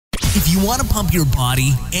If you want to pump your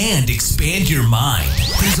body and expand your mind,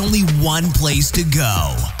 there's only one place to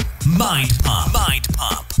go. Mind Pump. Mind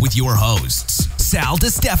Pump with your hosts, Sal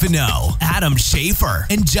DiStefano, Adam Schaefer,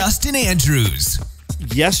 and Justin Andrews.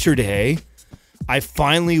 Yesterday, I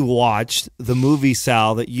finally watched the movie,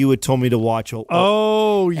 Sal, that you had told me to watch.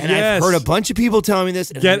 Oh, yes. And I've heard a bunch of people telling me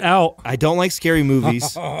this. Get Out. I don't like scary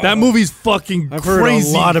movies. That movie's fucking I've crazy.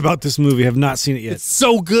 heard a lot about this movie. Have not seen it yet. It's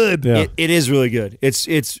so good. Yeah. It is really good. It's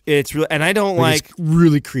real, and I don't like. It's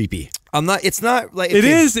really creepy. I'm not. It's not like It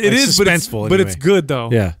is, like but suspenseful it's anyway. good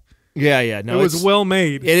though. Yeah. Yeah. No, It was well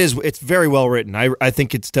made. It is. It's very well written. I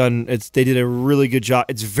think it's done. They did a really good job.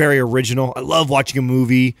 It's very original. I love watching a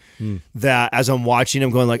movie that as I'm watching,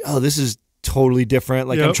 I'm going like, oh, this is totally different.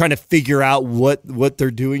 Like I'm trying to figure out what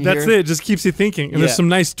they're doing That's here. it. It just keeps you thinking. And there's some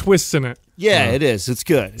nice twists in it. Yeah, it is. It's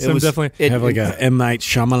good. Some definitely. Have like a M. Night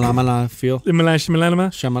Shyamalan feel.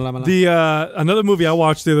 Shyamalan. The another movie I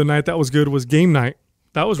watched the other night that was good was Game Night.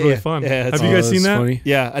 That was really fun. Yeah, Have you guys seen that? Funny.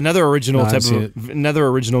 Yeah, another original another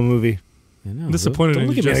original movie. I'm disappointed Don't in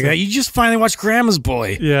look you, at me like Justin. that. You just finally watched Grandma's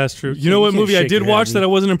Boy. Yeah, it's true. You know what can't movie I shake did your watch head. that I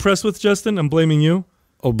wasn't impressed with, Justin? I'm blaming you.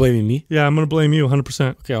 Oh, blaming me? Yeah, I'm going to blame you 100%.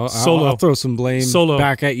 Okay, Solo. I'll throw some blame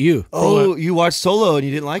back at you. Oh, you watched Solo and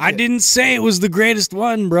you didn't like it? I didn't say it was the greatest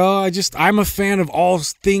one, bro. I'm a fan of all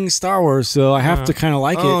things Star Wars, so I have to kind of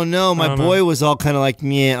like it. Oh no, my boy was all kind of like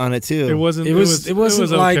meh on it too. It wasn't. It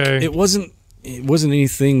wasn't like okay. it wasn't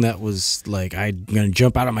anything that was like I'm gonna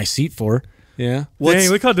jump out of my seat for. Yeah. Dang,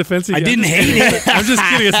 look how defensive. I didn't hate it. I'm just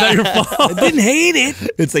kidding. It's not your fault. I didn't hate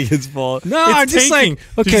it. It's like his fault. No, It's I'm just tanking.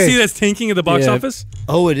 like Did you okay. see that's tanking at the box Yeah. office?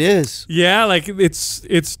 Oh, it is. Yeah, like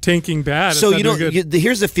it's tanking bad. So It's not doing good.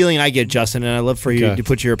 here's the feeling I get, Justin, and I'd love for you to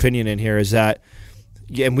put your opinion in here. Is that,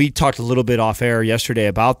 and we talked a little bit off air yesterday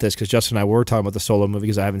about this because Justin and I were talking about the Solo movie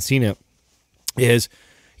because I haven't seen it. Is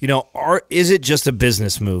it just a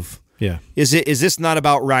business move? Yeah. Is this not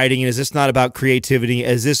about writing? Is this not about creativity?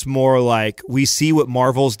 Is this more like we see what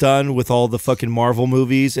Marvel's done with all the fucking Marvel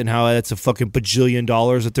movies and how that's a fucking bajillion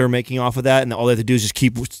dollars that they're making off of that, and all they have to do is just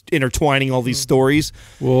keep intertwining all these stories?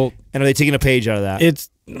 Well, and are they taking a page out of that? It's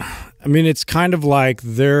kind of like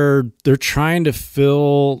they're trying to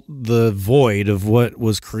fill the void of what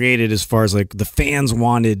was created as far as like the fans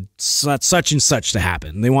wanted such and such to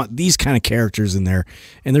happen. They want these kind of characters in there,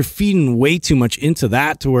 and they're feeding way too much into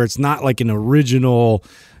that to where it's not like an original,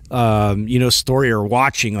 story or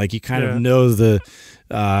watching. Like you kind of know the.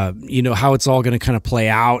 How it's all going to kind of play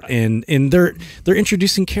out, and they're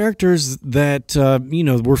introducing characters that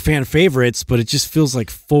were fan favorites, but it just feels like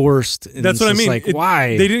forced. And That's what I mean. Like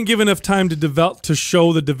why they didn't give enough time to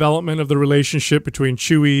show the development of the relationship between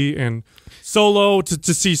Chewie and Solo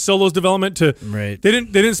to see Solo's development. They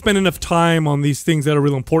didn't spend enough time on these things that are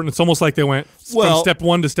real important. It's almost like they went from step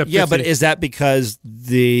 1 to step 50. Yeah, but is that because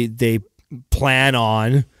they plan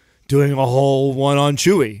on doing a whole one on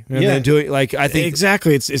Chewie? And then doing I think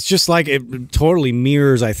exactly. It's just like it totally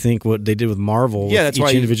mirrors, I think, what they did with Marvel. Yeah, with that's each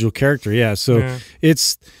why individual character. Yeah, so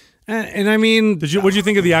it's and I mean, what did you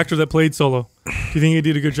think of the actor that played Solo? Do you think he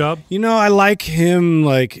did a good job? I like him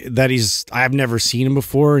like that. I've never seen him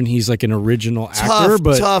before, and he's like an original actor.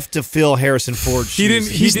 But tough to fill Harrison Ford.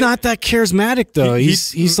 He's not that charismatic though.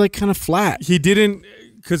 He's like kind of flat. He didn't.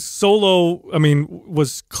 Because Solo,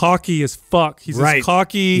 was cocky as fuck. He's this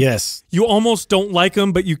cocky. Yes. You almost don't like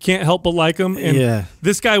him, but you can't help but like him. And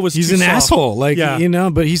this guy was He's too an soft.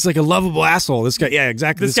 asshole. But he's like a lovable asshole. This guy, yeah,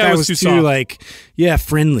 exactly. This guy was too soft.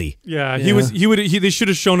 Friendly. Yeah, they should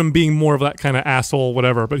have shown him being more of that kind of asshole,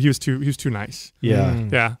 whatever, but he was too nice. Yeah.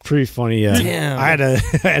 Yeah. Pretty funny, yeah. Damn. I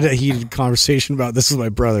had a heated conversation about this with my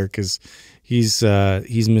brother because he's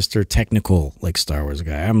Mr. Technical, like Star Wars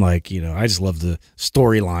guy. I'm like, I just love the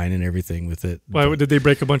storyline and everything with it. Why did they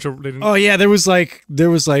break a bunch of? Oh yeah, there was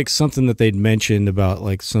like something that they'd mentioned about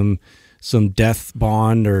like some death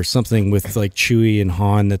bond or something with like Chewie and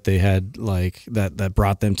Han that they had like that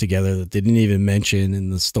brought them together that they didn't even mention in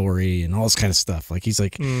the story and all this kind of stuff. Like he's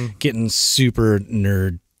like getting super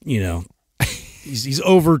nerd, He's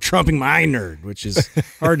over trumping my nerd, which is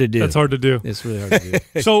hard to do. That's hard to do. It's really hard to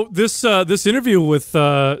do. So this interview with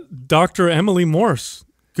Dr. Emily Morse,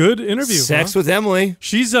 good interview. Sex with Emily.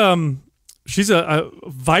 She's a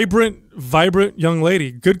vibrant vibrant young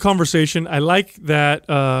lady. Good conversation. I like that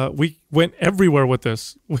we went everywhere with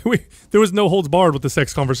this. There was no holds barred with the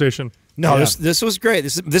sex conversation. No, this was great.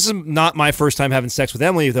 This is not my first time having sex with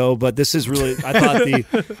Emily, though, but this is really, I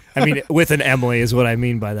thought with an Emily is what I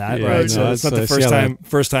mean by that, right? No, So it's not the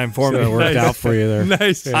first time for me. It worked out for you there.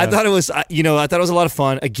 Nice. I thought it was, I thought it was a lot of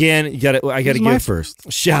fun. Again, I got to give my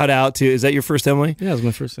first. Shout out to, is that your first, Emily? Yeah, it was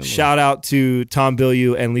my first Emily. Shout out to Tom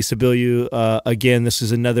Bilyeu and Lisa Bilyeu. Again, this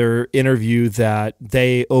is another interview that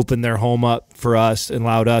they opened their home up for us and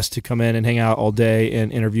allowed us to come in and hang out all day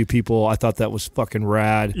and interview people. I thought that was fucking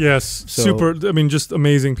rad. Yes, super. I mean, just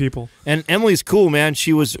amazing people. And Emily's cool, man.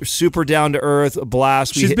 She was super down to earth, a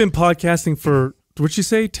blast. She's been podcasting for, what'd she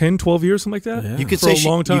say, 10, 12 years, something like that? Yeah. You could for say a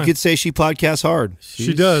long time. You could say she podcasts hard.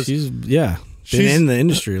 She does. She's been in the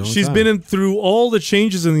industry a long She's time. been through all the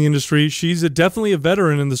changes in the industry. She's definitely a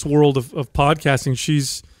veteran in this world of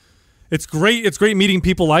podcasting. It's great. It's great meeting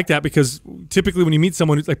people like that, because typically when you meet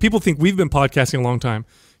someone, like, people think we've been podcasting a long time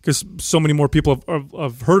because so many more people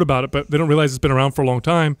have heard about it, but they don't realize it's been around for a long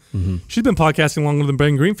time. Mm-hmm. She's been podcasting longer than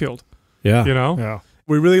Ben Greenfield. Yeah. Yeah.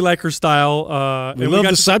 We really like her style. We love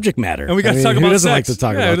the subject matter. And we got to talk about who doesn't sex. like to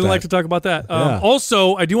talk about I that? didn't like to talk about that. Yeah.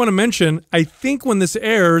 Also, I do want to mention, I think when this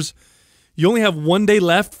airs, you only have 1 day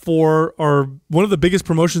left for one of the biggest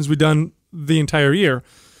promotions we've done the entire year.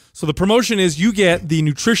 So the promotion is you get the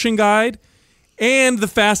nutrition guide and the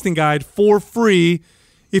fasting guide for free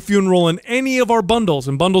if you enroll in any of our bundles.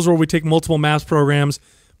 And bundles where we take multiple mass programs,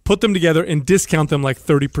 put them together, and discount them like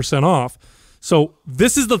 30% off. So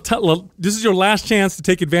this is this is your last chance to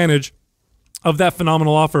take advantage of that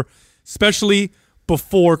phenomenal offer, especially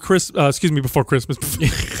before Christmas.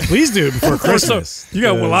 Please do before Christmas. You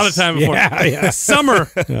got a lot of time before. Yeah. Summer.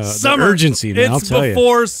 Summer urgency, man, I'll tell you. It's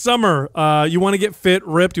before summer. You want to get fit,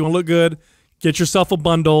 ripped. You want to look good. Get yourself a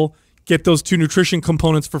bundle. Get those 2 nutrition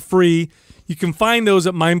components for free. You can find those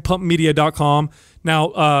at mindpumpmedia.com.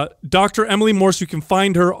 Now, Dr. Emily Morse, you can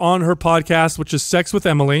find her on her podcast, which is Sex with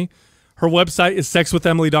Emily. Her website is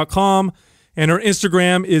sexwithemily.com, and her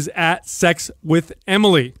Instagram is at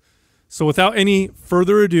sexwithemily. So without any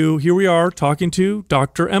further ado, here we are talking to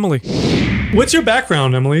Dr. Emily. What's your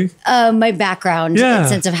background, Emily? My background, in the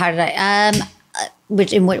sense of how did I,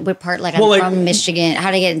 what part? Like, I'm from Michigan.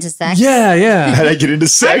 How did I get into sex? Yeah. How did I get into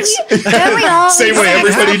sex? Aren't we all? Same way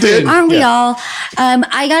everybody did. Aren't we all?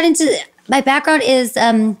 I got into, my background is,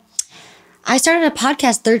 I started a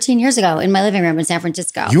podcast 13 years ago in my living room in San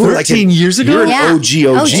Francisco. You were 13 years ago? You're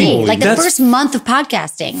an OG. Like the first month of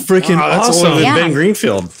podcasting. Freaking that's awesome. older than Ben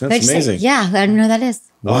Greenfield. That's amazing. Yeah, I don't know who that is.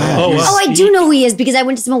 Wow. Oh, I do know who he is because I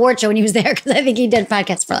went to some award show when he was there because I think he did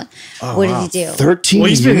podcasts for what did he do? 13 Well,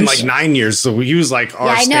 he's years? been like 9 years, so he was like our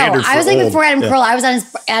Yeah, I know. standard I was for like old. before Adam Carolla. I was on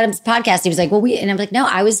Adam's podcast. He was like, and I'm like, no,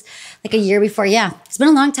 I was like a year before. Yeah, it's been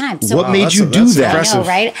a long time. So What made you do that's that? I know,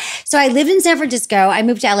 right? So I lived in San Francisco. I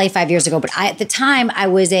moved to LA 5 years ago, but at the time I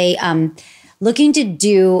was looking to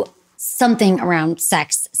do something around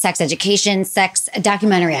sex education, a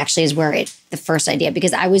documentary actually is where the first idea,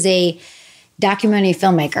 because I was a documentary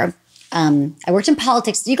filmmaker. I worked in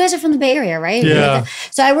politics. You guys are from the Bay Area, right? Yeah.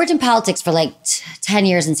 So I worked in politics for like 10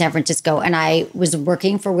 years in San Francisco, and I was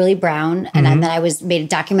working for Willie Brown, and then I made a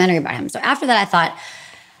documentary about him. So after that, I thought,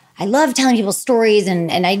 I love telling people stories,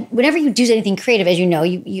 and whenever you do anything creative, as you know,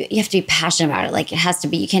 you have to be passionate about it. Like, it has to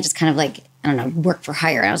be, you can't just kind of like, I don't know, work for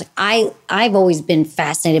hire. And I was like, I've always been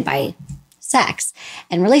fascinated by sex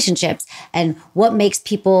and relationships and what makes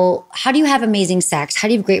people, how do you have amazing sex? How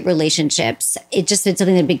do you have great relationships? It's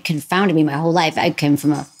something that been confounded me my whole life. I came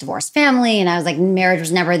from a divorced family, and I was like, marriage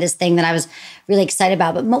was never this thing that I was really excited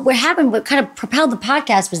about. But what kind of propelled the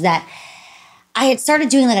podcast was that I had started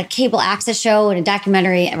doing like a cable access show and a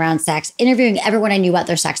documentary around sex, interviewing everyone I knew about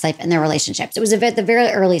their sex life and their relationships. It was at the very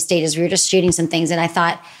early stages. We were just shooting some things, and I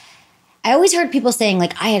thought, I always heard people saying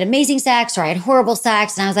like, I had amazing sex or I had horrible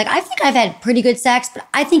sex. And I was like, I think I've had pretty good sex, but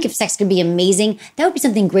I think if sex could be amazing, that would be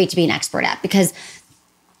something great to be an expert at. Because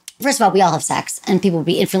first of all, we all have sex and people would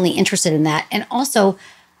be infinitely interested in that. And also,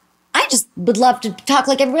 I just would love to talk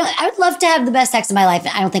like everyone. I would love to have the best sex of my life.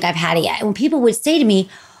 And I don't think I've had it yet. And when people would say to me,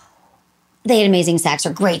 they had amazing sex or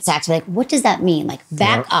great sex, I'm like, what does that mean? Like,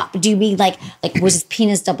 back up. Do you mean like was his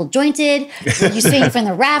penis double jointed? Were you swinging from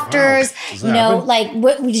the rafters? Like,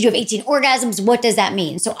 what did you have 18 orgasms? What does that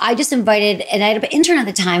mean? So I just invited, and I had an intern at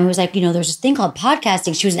the time who was like, there's this thing called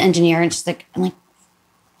podcasting. She was an engineer, and she's like, I'm like,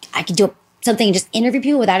 I could do something and just interview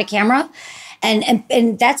people without a camera.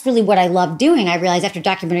 And that's really what I love doing. I realized after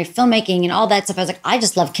documentary filmmaking and all that stuff, I was like, I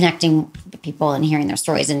just love connecting with people and hearing their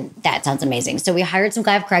stories. And that sounds amazing. So we hired some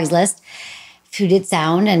guy off Craigslist who did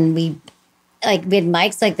sound, and we like we had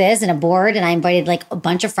mics like this and a board, and I invited like a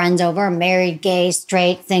bunch of friends over, married, gay,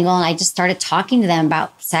 straight, single, and I just started talking to them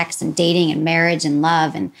about sex and dating and marriage and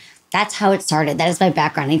love, and that's how it started. That is my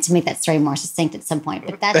background. I need to make that story more succinct at some point,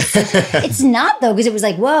 but that's it's not though, because it was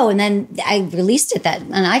like whoa, and then I released it that on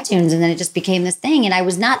iTunes, and then it just became this thing. And I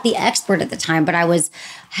was not the expert at the time, but I was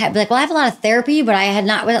like, well, I have a lot of therapy, but I had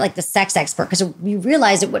not really like the sex expert, because we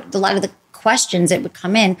realized it would a lot of the questions that would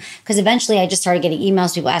come in, because eventually I just started getting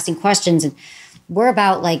emails, people asking questions, and we're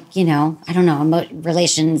about like, you know, I don't know,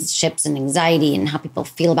 relationships and anxiety and how people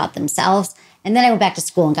feel about themselves. And then I went back to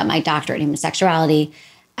school and got my doctorate in human sexuality.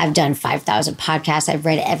 I've done 5,000 podcasts. I've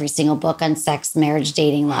read every single book on sex, marriage,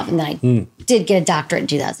 dating, love. And then I did get a doctorate in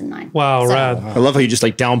 2009. Wow, So- rad. I love how you just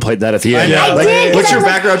like downplayed that at the end. I Like, did, 'cause what's I your was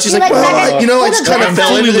like- background? She's you're like, well, well, you know, well, it's the kind of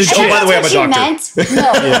fell into the background- show. By the way, I'm a That's what doctor. you meant. No,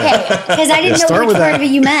 okay, because I didn't know which part of it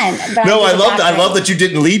you meant. But No, I did a love doctorate. that you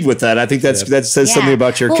didn't lead with that. I think that says Yeah. something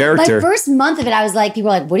about your Well, character. My first month of it, I was like, people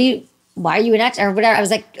were like, why are you an actor or whatever? I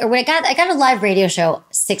was like, or when I got a live radio show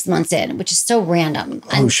 6 months in, which is so random.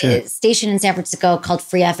 Oh, shit. A station in San Francisco called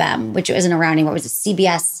Free FM, which isn't around anymore. It was a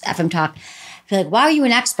CBS FM talk. They're like, why are you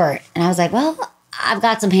an expert? And I was like, well, I've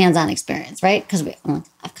got some hands-on experience, right? Because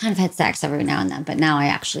I've kind of had sex every now and then, but now I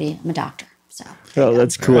actually am a doctor. So Oh,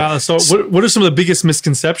 that's cool. Wow. So, what are some of the biggest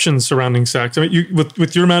misconceptions surrounding sex? I mean,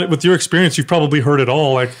 with your experience, you've probably heard it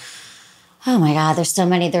all. Like, oh my God, there's so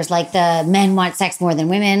many. There's like the men want sex more than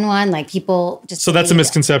women want. Like people just. so that's a believe-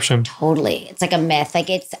 misconception. Totally, it's like a myth. Like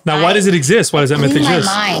it's Now, why does it exist? Why does that myth blew my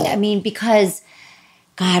exist? mind. I mean, because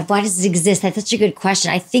God, why does it exist? That's such a good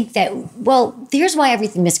question. I think that, well, here's why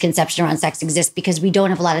everything misconception around sex exists, because we don't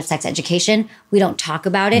have a lot of sex education. We don't talk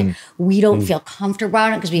about it. We don't feel comfortable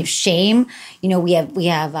around it because we have shame. You know, we have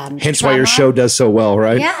Hence why your trauma. show does so well,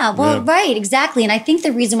 right? Yeah, well, right, exactly. And I think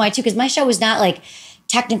the reason why too, because my show is not like,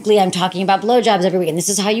 technically I'm talking about blowjobs every week and this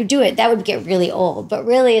is how you do it. That would get really old. But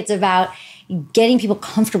really it's about getting people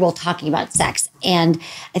comfortable talking about sex. And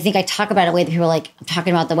I think I talk about it in a way that people are like, I'm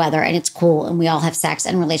talking about the weather and it's cool. And we all have sex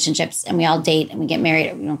and relationships and we all date and we get married.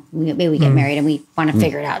 You know, maybe we get married and we want to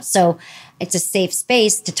figure it out. So it's a safe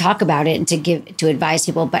space to talk about it and to advise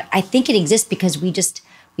people. But I think it exists because we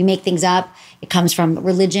make things up. It comes from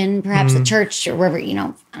religion, perhaps the church or wherever, you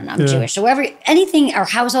know, I don't know, I'm Jewish. So wherever, anything, our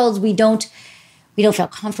households, we don't feel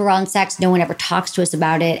comfortable around sex. No one ever talks to us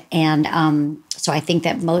about it. And so I think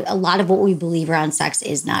that a lot of what we believe around sex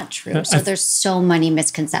is not true. So there's so many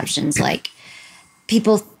misconceptions. Like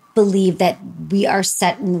people believe that we are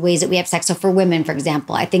set in the ways that we have sex. So for women, for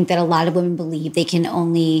example, I think that a lot of women believe they can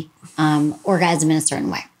only orgasm in a certain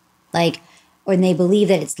way. Like, or they believe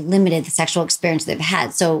that it's limited the sexual experience they've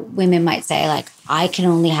had. So women might say like, I can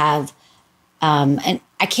only have, and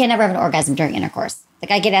I can't ever have an orgasm during intercourse.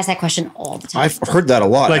 Like I get asked that question all the time. I've heard that a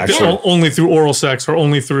lot, Like actually. only through oral sex or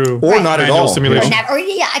only through Or not at vaginal all. stimulation. Or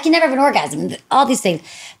I can never have an orgasm. All these things,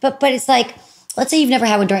 but it's like, let's say you've never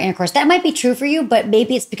had one during intercourse. That might be true for you, but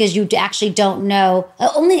maybe it's because you actually don't know.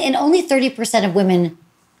 Only 30% of women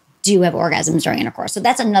do have orgasms during intercourse. So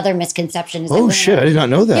that's another misconception. Is that Oh, women shit. are- I did not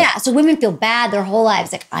know that. Yeah, so women feel bad their whole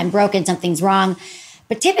lives. Like I'm broken, something's wrong.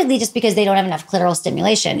 But typically just because they don't have enough clitoral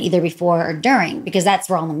stimulation, either before or during, because that's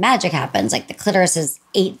where all the magic happens. Like the clitoris is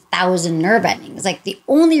 8,000 nerve endings. Like the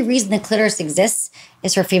only reason the clitoris exists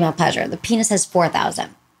is for female pleasure. The penis has 4,000.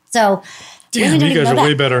 So Damn, women don't you even guys know are way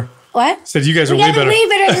that. better. What? Said you guys are We way have a better. way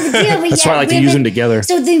better than the deal. That's why I like to use them together.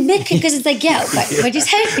 So the myth, because it's like, yeah, what'd you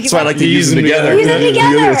say? That's why I like to use them together. Use them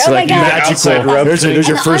together. It's Oh my like God. magical. There's your And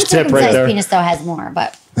the first tip right uncircumcised there. penis though has more,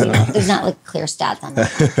 but you know, there's not like clear stats on that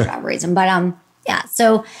for whatever reason. But yeah.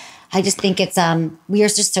 So I just think it's we are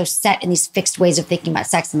just so set in these fixed ways of thinking about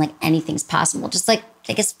sex and like anything's possible. Just like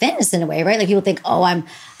I guess fitness in a way, right? Like people think, oh, I'm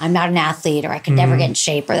not an athlete or I could never get in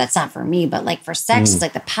shape or that's not for me. But like for sex, it's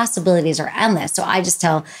like the possibilities are endless. So I just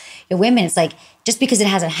tell women, it's like just because it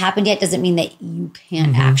hasn't happened yet doesn't mean that you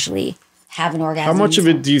can't actually have an orgasm. How much of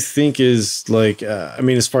it do you think is like, I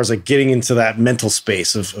mean, as far as like getting into that mental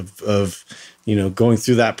space of you know, going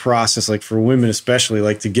through that process, like for women especially,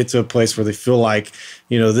 like to get to a place where they feel like,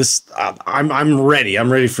 you know, this, I'm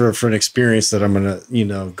ready for an experience that I'm gonna, you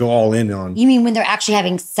know, go all in on. You mean when they're actually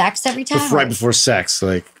having sex every time? Right before sex,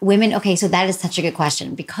 like women. Okay, so that is such a good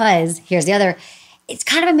question because here's the other. It's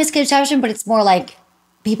kind of a misconception, but it's more like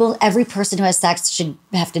every person who has sex should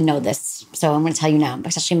have to know this. So I'm going to tell you now,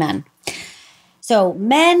 especially men. So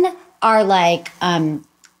men are like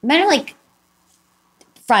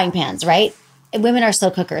frying pans, right? And women are slow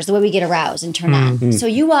cookers, the way we get aroused and turn on. So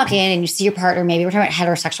you walk in and you see your partner, maybe we're talking about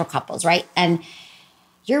heterosexual couples, right? And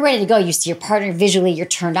you're ready to go. You see your partner visually, you're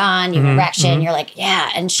turned on, you have erection, you're like,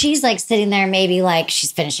 yeah. And she's like sitting there, maybe like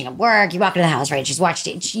she's finishing up work. You walk into the house, right? She's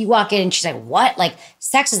watching it. You walk in and she's like, what? Like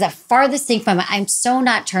sex is the farthest thing from it. I'm so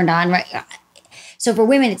not turned on, right? So for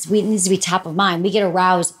women, it needs to be top of mind. We get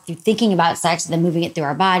aroused through thinking about sex and then moving it through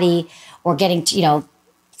our body or getting to,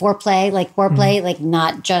 foreplay, like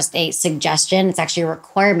not just a suggestion. It's actually a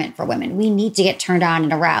requirement for women. We need to get turned on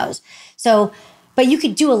and aroused. So, but you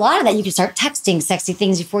could do a lot of that. You could start texting sexy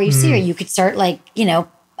things before you see her. You could start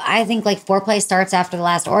I think like foreplay starts after the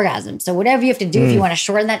last orgasm. So whatever you have to do if you want to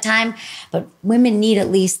shorten that time, but women need at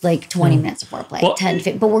least like 20 minutes of foreplay, 10,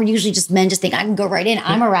 15. But we're usually men just think I can go right in.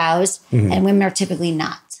 I'm aroused and women are typically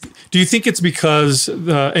not. Do you think it's because,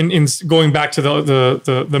 in going back to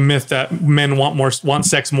the myth that men want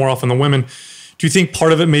sex more often than women, do you think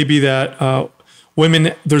part of it may be that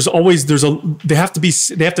women they have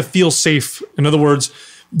to feel safe? In other words,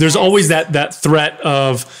 there's always that threat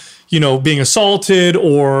of being assaulted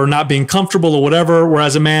or not being comfortable or whatever.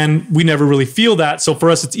 Whereas a man, we never really feel that. So for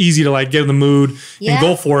us, it's easy to like get in the mood and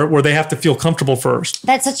go for it, where they have to feel comfortable first.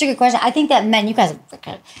 That's such a good question. I think that men, you guys,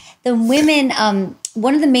 the women,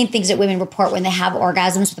 one of the main things that women report when they have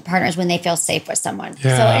orgasms with a partner is when they feel safe with someone.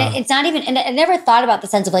 Yeah. So it's not even, and I never thought about the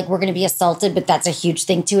sense of like, we're going to be assaulted, but that's a huge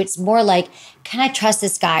thing too. It's more like, can I trust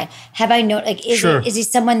this guy? Have I known, like, is he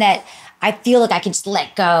someone that I feel like I can just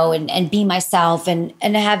let go and be myself and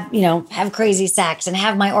have crazy sex and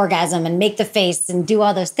have my orgasm and make the face and do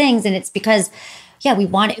all those things. And it's because, we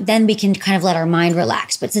want it. Then we can kind of let our mind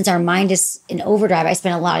relax. But since our mind is in overdrive, I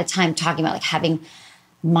spend a lot of time talking about like having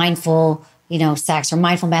mindful, sex or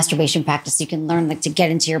mindful masturbation practice. You can learn like to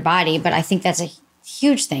get into your body. But I think that's a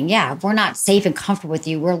huge thing. Yeah. If we're not safe and comfortable with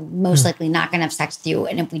you, we're most likely not going to have sex with you.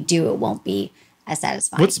 And if we do, it won't be as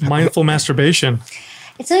satisfying. What's mindful masturbation?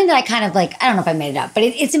 It's something that I kind of like, I don't know if I made it up, but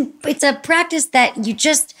it's a practice that you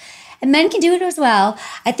just, and men can do it as well.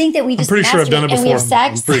 I think that we just I'm pretty sure I've done it before. We have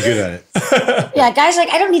sex. I'm pretty good at it. Yeah, guys, like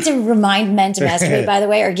I don't need to remind men to masturbate, by the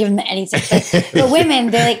way, or give them any tips. But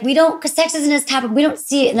women, they're like, we don't, because sex isn't as topic. We don't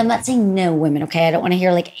see it. And I'm not saying no women, okay? I don't want to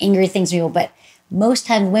hear like angry things from people, but most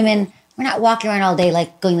times women, we're not walking around all day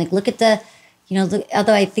like going like, look at the,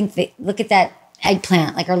 although I think that, look at that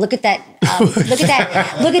eggplant, like, or look at that,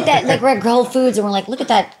 like we're at Whole Foods and we're like, look at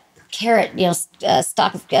that carrot,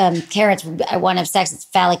 stalk of carrots. I want to have sex. It's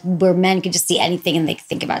phallic, where men can just see anything and they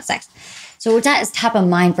think about sex. So it's not as top of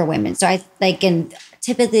mind for women. So I like, and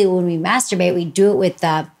typically when we masturbate, we do it with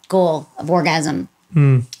the goal of orgasm.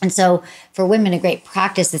 And so for women, a great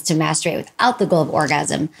practice is to masturbate without the goal of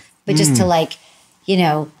orgasm, but just to like,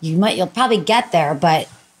 you'll probably get there, but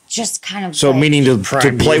just kind of so meaning to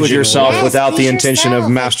play with yourself without the intention of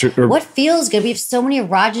what feels good. We have so many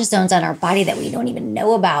erogenous zones on our body that we don't even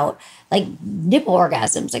know about, like nipple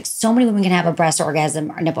orgasms. Like so many women can have a breast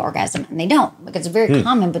orgasm or nipple orgasm and they don't. Like it's very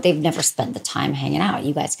common, but they've never spent the time hanging out.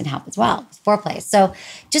 You guys can help as well with foreplay. So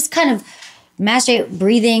just kind of masturbate,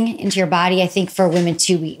 breathing into your body. I think for women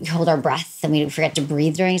too, we hold our breath and we forget to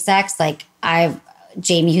breathe during sex. Like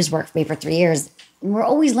Jamie, who's worked for me for 3 years, we're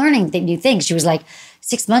always learning new things. She was like,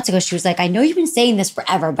 6 months ago, she was like, I know you've been saying this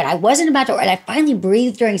forever, but I wasn't about to, and I finally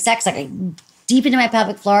breathed during sex, like deep into my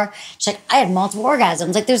pelvic floor. She's like, I had multiple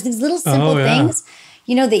orgasms. Like there's these little simple things,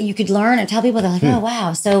 that you could learn and tell people. They're like, oh,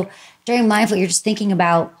 wow. So during mindful, you're just thinking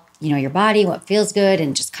about, your body, what feels good,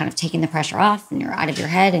 and just kind of taking the pressure off and you're out of your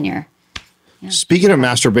head and you're. Speaking of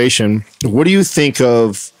masturbation, what do you think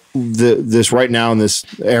of this right now in this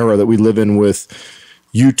era that we live in with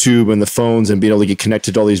YouTube and the phones and being able to get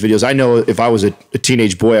connected to all these videos? I know if I was a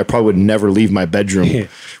teenage boy, I probably would never leave my bedroom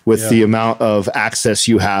with the amount of access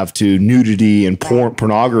you have to nudity and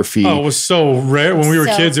pornography. Oh, it was so rare when we were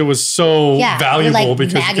kids. It was so valuable like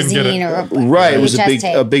because you couldn't get it. Right, it was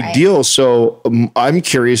a big deal. So I'm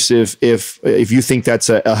curious if you think that's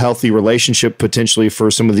a healthy relationship potentially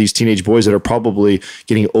for some of these teenage boys that are probably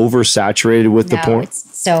getting oversaturated with the porn.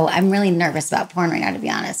 So I'm really nervous about porn right now, to be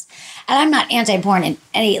honest. And I'm not anti-porn in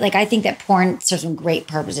any, like, I think that porn serves some great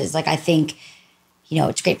purposes. Like, I think,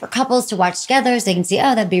 it's great for couples to watch together so they can see,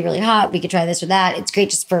 oh, that'd be really hot. We could try this or that. It's great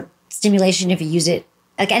just for stimulation if you use it,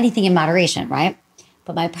 like anything in moderation, right?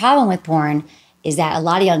 But my problem with porn is that a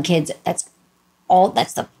lot of young kids, that's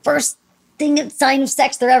the first sign of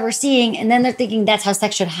sex they're ever seeing. And then they're thinking that's how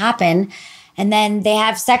sex should happen. And then they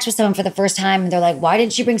have sex with someone for the first time and they're like, why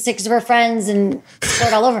didn't she bring 6 of her friends and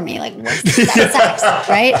squirt all over me? Like, what's that sex,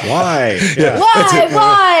 right? Why? Yeah.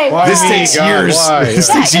 Why? This takes years. This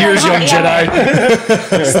takes years, young Jedi.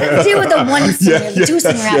 Just deal with the one scene, the 2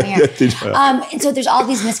 scene around here. And so there's all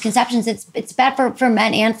these misconceptions. It's bad for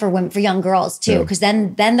men and for women, for young girls too, because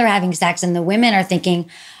then they're having sex and the women are thinking,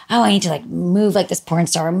 oh, I need to like move like this porn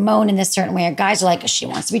star or moan in this certain way. Or guys are like, she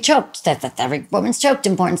wants to be choked. That every woman's choked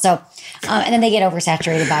in porn. So, and then they get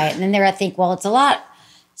oversaturated by it. And then I think, well, it's a lot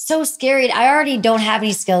so scary. I already don't have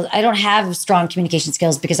any skills. I don't have strong communication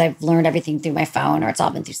skills because I've learned everything through my phone or it's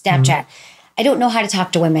all been through Snapchat. I don't know how to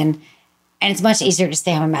talk to women. And it's much easier to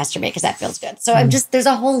stay home and masturbate because that feels good. So there's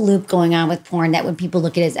a whole loop going on with porn that when people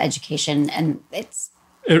look at it as education and it's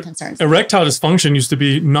concerns. Erectile dysfunction used to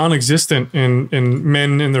be non-existent in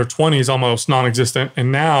men in their 20s, almost non-existent.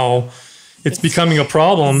 And now it's becoming a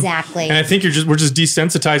problem. Exactly. And I think we're just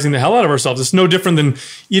desensitizing the hell out of ourselves. It's no different than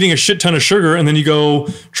eating a shit ton of sugar and then you go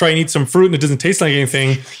try and eat some fruit and it doesn't taste like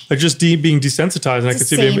anything. Like just being desensitized. And it's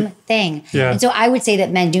the same thing. Yeah. And so I would say that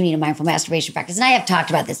men do need a mindful masturbation practice. And I have talked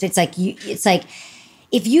about this. It's like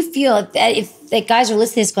if you feel that if the guys are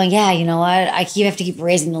listening to this going, yeah, you know what, I have to keep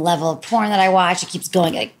raising the level of porn that I watch. It keeps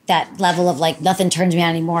going like that level of like nothing turns me on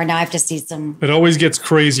anymore. Now I have to see some. It always gets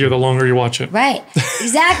crazier the longer you watch it. Right.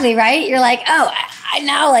 Exactly. Right. You're like, oh, I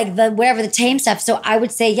know like whatever the tame stuff. So I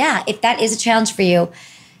would say, yeah, if that is a challenge for you,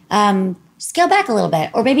 scale back a little bit,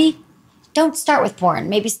 or maybe don't start with porn.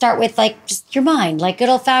 Maybe start with like just your mind, like good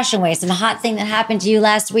old fashioned way. Some hot thing that happened to you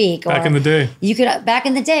last week. Back in the day. You could back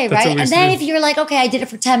in the day, right? And then if you're like, okay, I did it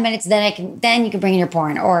for 10 minutes, then you can bring in your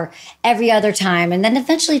porn or every other time. And then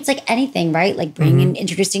eventually it's like anything, right? Like bringing in,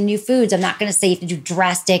 introducing new foods. I'm not going to say you have to do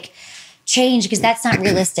drastic change because that's not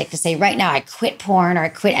realistic to say right now I quit porn or I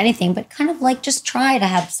quit anything, but kind of like just try to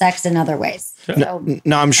have sex in other ways. So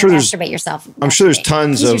no, I'm sure there's yourself. I'm sure there's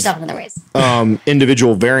tons of yourself in other ways.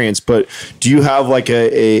 Individual variants, but do you have like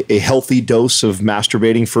a healthy dose of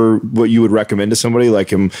masturbating for what you would recommend to somebody?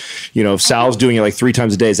 Like if Sal's doing it like 3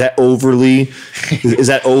 times a day, is that overly? Is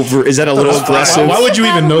that a little aggressive? Why would you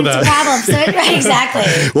even know that? Right, exactly.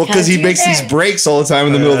 Well, because he makes these breaks all the time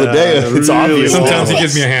in the middle of the day. It's obvious. Sometimes he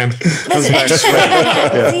gives me a hand.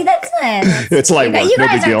 See, that's fun. It's light work. You No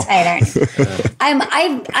guys big deal. are tighter.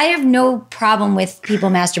 I have no problem with people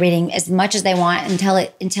masturbating as much as they want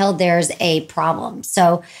until there's a problem.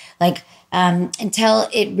 So like until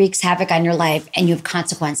it wreaks havoc on your life and you have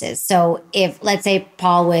consequences. So if let's say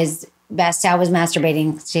Sal was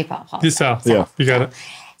masturbating, say Paul. Sal. Yeah, you got it.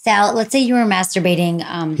 Sal, let's say you were masturbating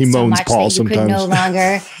he so moans much Paul that you sometimes. could no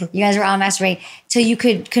longer, you guys were all masturbating till you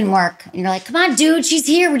couldn't work. And you're like, come on, dude, she's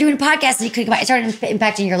here. We're doing a podcast. And you couldn't come out. It started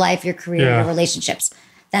impacting your life, your career, your relationships.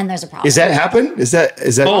 Then there's a problem. Is that happen? Is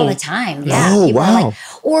that all the time? Yeah. Oh, People are wow. like,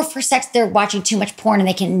 or for sex, they're watching too much porn and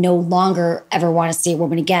they can no longer ever want to see a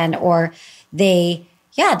woman again. Or they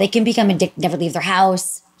can become addicted, never leave their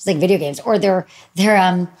house. It's like video games. Or they're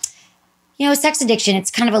sex addiction. It's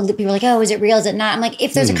kind of people are like, oh, is it real? Is it not? I'm like,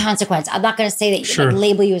 if there's a consequence, I'm not going to say that you like,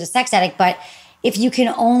 label you as a sex addict, but if you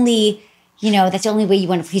can only, that's the only way you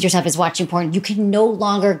want to please yourself is watching porn. You can no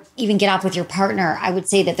longer even get off with your partner. I would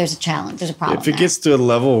say that there's a challenge. There's a problem. If it gets to a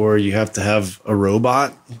level where you have to have a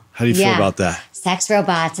robot, how do you feel about that? Sex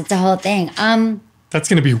robots. It's a whole thing. That's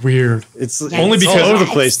going to be weird. It's only because all over the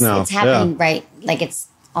place now. It's happening, right? Like it's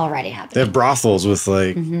already happening. They have brothels with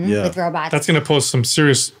with robots. That's going to pose some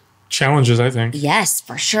serious challenges, I think. Yes,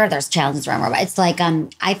 for sure. There's challenges around robots. It's like,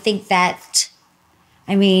 I think that,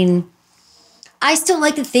 I still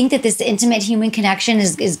like to think that this intimate human connection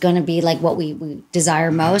is going to be like what we desire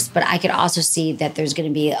most. But I could also see that there's going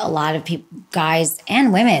to be a lot of people, guys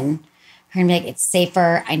and women, who are going to be like, it's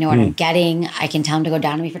safer. I know what I'm getting. I can tell him to go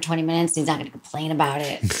down to me for 20 minutes. He's not going to complain about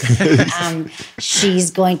it. She's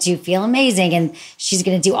going to feel amazing. And she's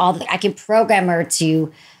going to do I can program her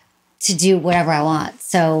to do whatever I want.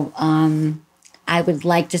 So I would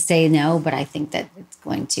like to say no, but I think that it's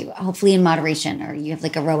going to, hopefully in moderation, or you have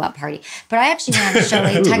like a robot party. But I actually wanted to show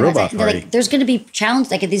like, talking about there's going to be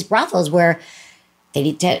challenges like at these brothels where they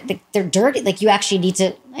need to, they're dirty. Like you actually need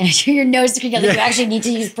to, your nose is you actually need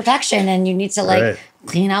to use protection and you need to like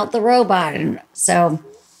clean out the robot. And so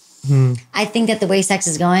I think that the way sex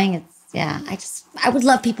is going, I would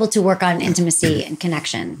love people to work on intimacy and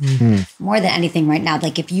connection more than anything right now.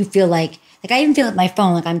 Like if you feel like I even feel with my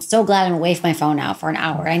phone, like I'm so glad I'm away from my phone now for an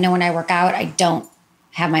hour. I know when I work out, I don't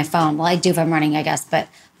have my phone. Well, I do if I'm running, I guess, but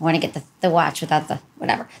I want to get the watch without the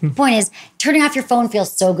whatever. The point is, turning off your phone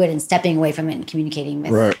feels so good and stepping away from it and communicating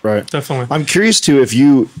with Right. Definitely. I'm curious too if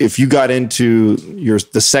you got into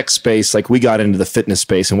the sex space like we got into the fitness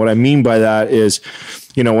space. And what I mean by that is,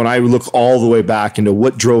 when I look all the way back into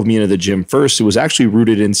what drove me into the gym first, it was actually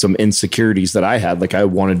rooted in some insecurities that I had. Like I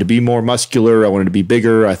wanted to be more muscular. I wanted to be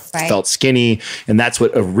bigger. I felt skinny. And that's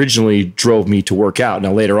what originally drove me to work out.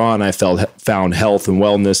 Now, later on, I found health and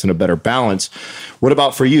wellness and a better balance. What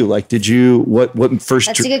about for you? Like, what first?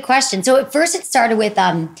 That's a good question. So at first it started with,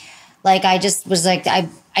 like, I just was like,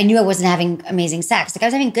 I knew I wasn't having amazing sex. Like I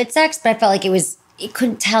was having good sex, but I felt like it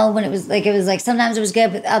couldn't tell when it was like sometimes it was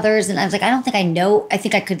good with others. And I was like, I don't think I know. I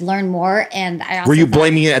think I could learn more. And I also were you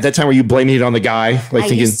blaming it at that time? Were you blaming it on the guy? Like I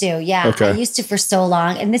used to, yeah. Okay. I used to for so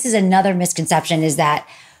long. And this is another misconception is that,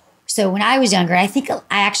 so when I was younger, I think I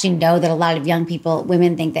actually know that a lot of young people,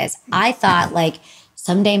 women think this. I thought like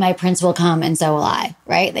someday my prince will come and so will I,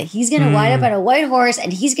 right? That he's going to ride up on a white horse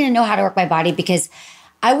and he's going to know how to work my body because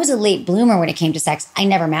I was a late bloomer when it came to sex. I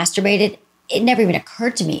never masturbated. It never even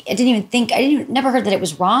occurred to me. Never heard that it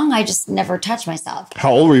was wrong. I just never touched myself.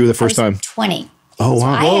 How old were you the first time? 20. Oh, wow. So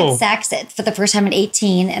I had sex for the first time at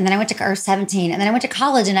 18 and then I went to 17 and then I went to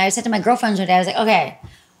college and I said to my girlfriends one day, I was like, okay,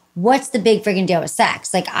 what's the big friggin' deal with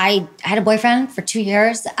sex? Like I had a boyfriend for 2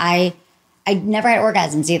 years. I never had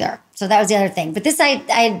orgasms either. So that was the other thing. But this,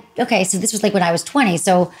 so this was like when I was 20.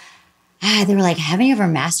 So they were like, haven't you ever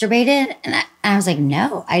masturbated? And I was like,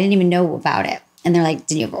 no, I didn't even know about it. And they're like,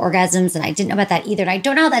 did you have orgasms? And I didn't know about that either. And I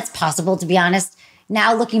don't know how that's possible, to be honest,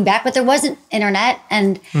 now looking back, but there wasn't internet.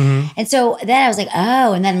 And so then I was like,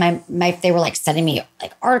 oh, and then they were like sending me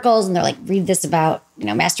like articles and they're like, read this about,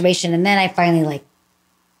 masturbation. And then I finally like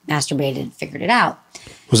masturbated, figured it out.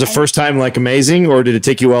 Was the first time like amazing or did it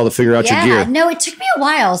take you a while to figure out your gear? No, it took me a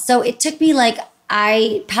while. So it took me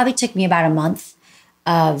probably took me about a month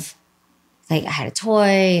of like, I had a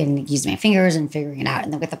toy and using my fingers and figuring it out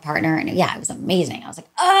and then with a partner. And yeah, it was amazing. I was like,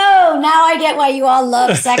 oh, now I get why you all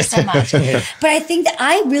love sex so much. But I think that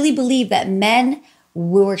I really believe that men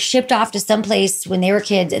were shipped off to some place when they were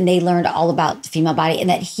kids and they learned all about the female body and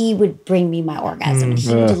that he would bring me my orgasm and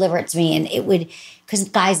he would deliver it to me and it would, because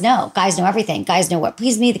guys know everything. Guys know what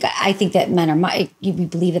pleased me. I think that men are, we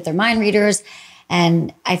believe that they're mind readers.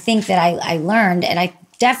 And I think that I learned, and I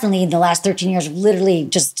definitely in the last 13 years, literally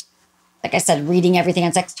just, like I said, reading everything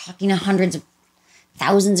on sex, talking to hundreds of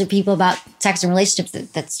thousands of people about sex and relationships.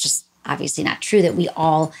 That's just obviously not true, that we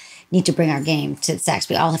all need to bring our game to sex.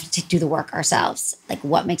 We all have to do the work ourselves. Like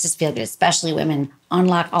what makes us feel good, especially women,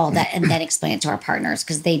 unlock all of that and then explain it to our partners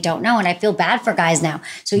because they don't know. And I feel bad for guys now.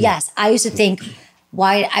 So yes, I used to think,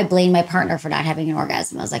 why I blame my partner for not having an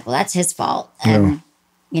orgasm. I was like, well, that's his fault. And,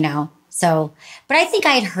 so, but I think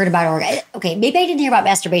I had heard about orgasm. Okay, maybe I didn't hear about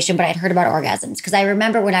masturbation, but I'd heard about orgasms because I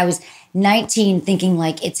remember when I was 19 thinking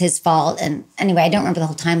like it's his fault. And anyway, I don't remember the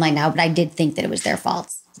whole timeline now, but I did think that it was their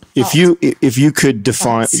fault. If you could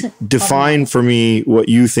define for me what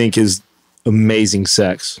you think is amazing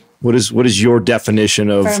sex, what is your definition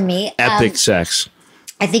of for me, epic sex?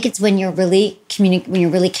 I think it's when you're really when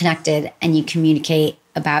you're really connected and you communicate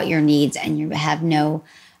about your needs and you have no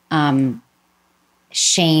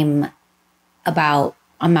shame about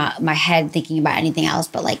my head thinking about anything else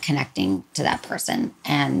but like connecting to that person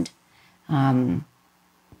and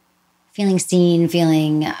feeling seen,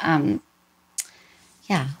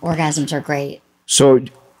 orgasms are great. So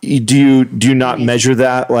do you not measure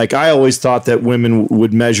that? Like I always thought that women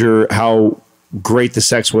would measure how great the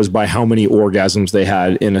sex was by how many orgasms they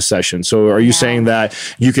had in a session. So are you saying that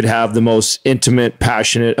you could have the most intimate,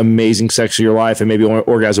 passionate, amazing sex of your life and maybe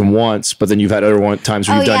orgasm once, but then you've had other times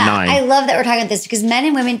where you've done 9? I love that we're talking about this because men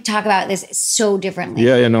and women talk about this so differently.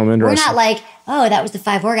 Yeah, no, I'm interested. We're not like, oh, that was the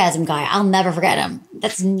 5 orgasm guy. I'll never forget him.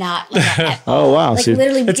 That's not like that. Oh, wow. Like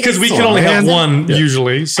literally. It's because we can only have one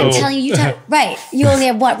usually. So I'm telling you, right. You only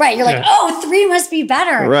have one. Right. You're like, oh, 3 must be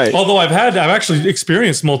better. Right. Although I've actually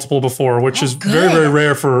experienced multiple before, which is very, very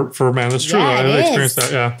rare for men. That's true. I've experienced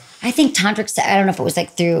that. Yeah. I think tantric, I don't know if it was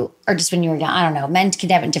like through, or just when you were young, I don't know. Men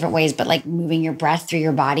can have it in different ways, but like moving your breath through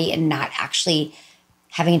your body and not actually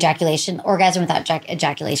having ejaculation. Orgasm without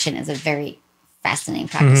ejaculation is a very fascinating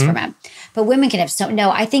practice for men. But women can have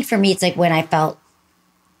I think for me, it's like when I felt,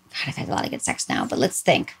 God, I've had a lot of good sex now, but let's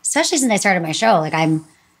think, especially since I started my show, like I'm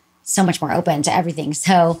so much more open to everything.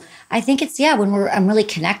 So I think it's, when I'm really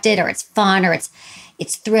connected or it's fun or it's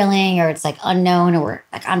thrilling or it's like unknown or we're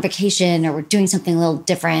like on vacation or we're doing something a little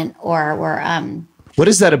different or we're, what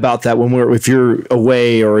is that about that if you're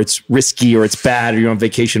away or it's risky or it's bad or you're on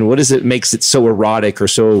vacation, what is it makes it so erotic or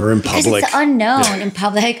in public? Because it's unknown in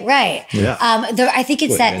public, right? Yeah. I think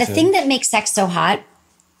it's the thing that makes sex so hot,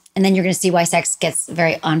 and then you're going to see why sex gets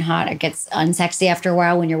very unhot or gets unsexy after a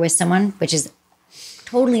while when you're with someone, which is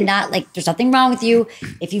totally not like there's nothing wrong with you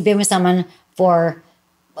if you've been with someone for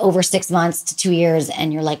over 6 months to 2 years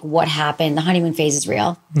and you're like, what happened? The honeymoon phase is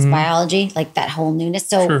real. It's biology, like that whole newness.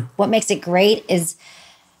 So what makes it great is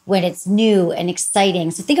when it's new and exciting.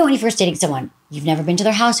 So think of when you're first dating someone. You've never been to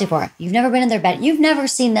their house before. You've never been in their bed. You've never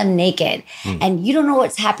seen them naked. And you don't know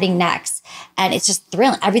what's happening next. And it's just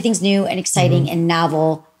thrilling. Everything's new and exciting and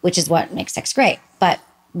novel, which is what makes sex great. But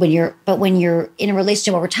when you're in a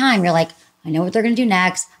relationship over time, you're like, I know what they're going to do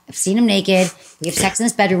next. I've seen them naked. We have sex in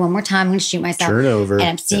this bedroom one more time. I'm going to shoot myself. Turnover. And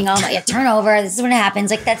I'm seeing all my turnover. This is when it happens.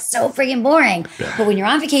 Like, that's so freaking boring. Yeah. But when you're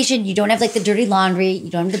on vacation, you don't have like the dirty laundry. You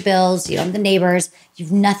don't have the bills. You don't have the neighbors. You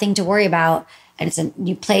have nothing to worry about. And it's a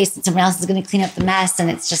new place and someone else is going to clean up the mess. And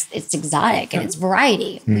it's exotic and it's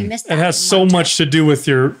variety. We miss that. It has so much to do with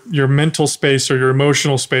your mental space or your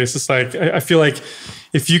emotional space. It's like, I feel like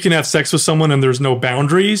if you can have sex with someone and there's no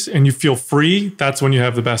boundaries and you feel free, that's when you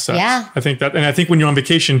have the best sex. Yeah. I think when you're on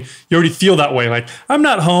vacation, you already feel that way. Like, I'm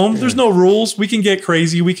not home. There's no rules. We can get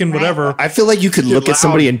crazy. We can whatever. I feel like you could look at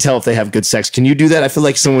somebody and tell if they have good sex. Can you do that? I feel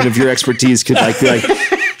like someone of your expertise could be like,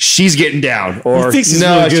 she's getting down, or really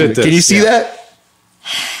good at this. Can you see that?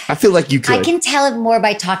 I feel like you could. I can tell it more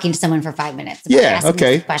by talking to someone for 5 minutes.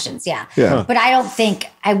 Okay. Questions. Yeah. But I don't think.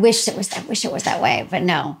 I wish it was that way. But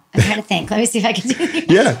no, I'm trying to think. Let me see if I can do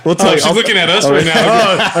it. Yeah. We'll tell you. She's looking at us right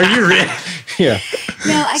now. Are you ready? Yeah.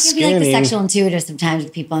 No, I can be like the sexual intuitive sometimes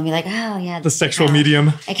with people and be like, oh yeah, the sexual medium.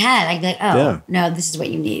 I can. I'd be like, oh no, this is what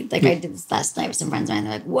you need. Like I did this last night with some friends of mine.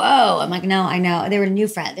 They're like, whoa. I'm like, no, I know. They were a new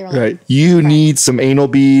friend. They were like, right. You need some anal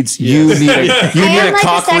beads. You need a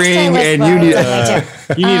cock ring, and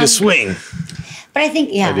you need a swing. But I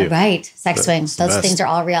think, right. Sex swings. Those things are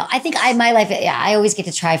all real. I think my life, I always get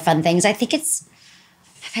to try fun things. I think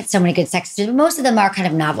I've had so many good sex experiences, but most of them are kind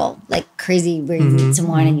of novel, like crazy where you meet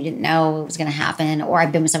someone and you didn't know it was going to happen. Or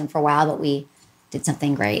I've been with someone for a while, but we did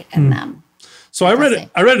something great. And so I read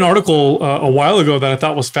an article a while ago that I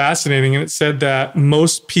thought was fascinating. And it said that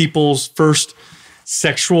most people's first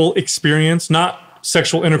sexual experience, not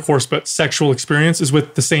sexual intercourse, but sexual experience, is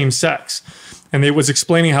with the same sex. And it was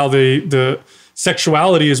explaining how the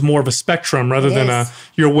sexuality is more of a spectrum rather than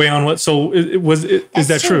you're way on what. So is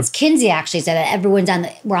that true? It's Kinsey actually said that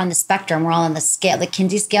we're on the spectrum. We're all on the scale, the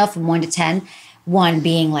Kinsey scale from 1 to 10, 1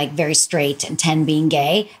 being like very straight and 10 being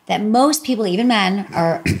gay, that most people, even men,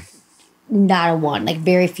 are not a 1. Like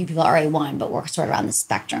very few people are a 1, but we're sort of on the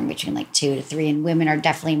spectrum between like 2 to 3, and women are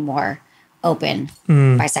definitely more open,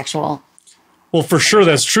 bisexual. Well, for sure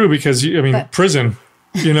that's true because prison.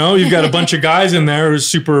 You've got a bunch of guys in there who's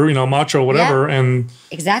super, macho, whatever, and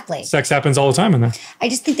exactly sex happens all the time in there. I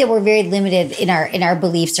just think that we're very limited in our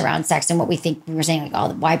beliefs around sex and what we think. We were saying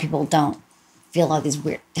like why people don't feel all these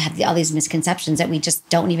all these misconceptions, that we just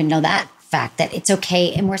don't even know that fact that it's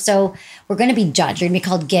okay, and we're going to be judged. You're going to be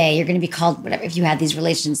called gay. You're going to be called whatever if you had these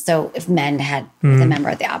relations. So if men had with a member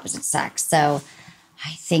of the opposite sex, so I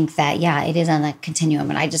think that it is on the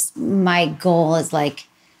continuum, and my goal is like.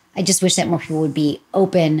 I just wish that more people would be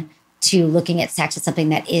open to looking at sex as something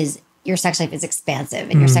that is, your sex life is expansive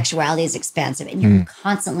and your sexuality is expansive, and you can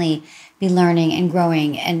constantly be learning and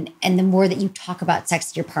growing. And the more that you talk about sex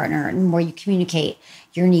with your partner and the more you communicate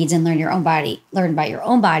your needs and learn about your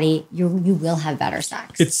own body, you will have better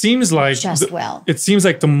sex. It seems like it seems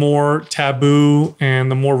like the more taboo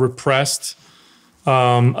and the more repressed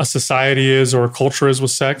a society is or a culture is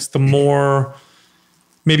with sex, the more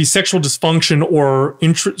maybe sexual dysfunction or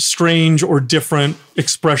strange or different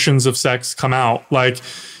expressions of sex come out. Like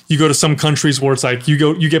you go to some countries where it's like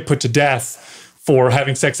you get put to death for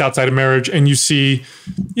having sex outside of marriage, and you see,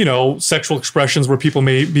 sexual expressions where people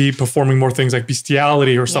may be performing more things like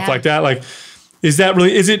bestiality or stuff like that. Like, is that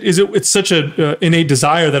really, it's such a innate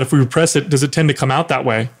desire that if we repress it, does it tend to come out that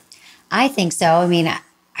way? I think so. I mean,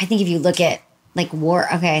 I think if you look at like war,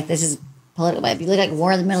 okay, this is political, but if you look at like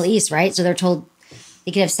war in the Middle East, right? So they're told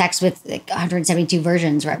they could have sex with like 172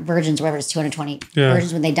 virgins, whatever it's 220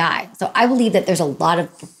 virgins when they die. So I believe that there's a lot of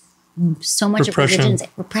so much repression. Of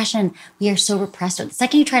religions, repression. We are so repressed. The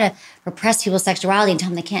second you try to repress people's sexuality and tell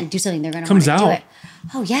them they can't do something, they're going to want to do it.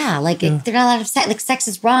 Oh yeah, they're not allowed to have sex. Like sex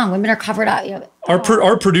is wrong. Women are covered up.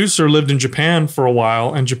 Our producer lived in Japan for a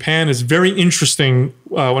while, and Japan is very interesting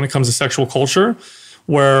when it comes to sexual culture.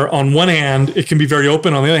 Where on one hand it can be very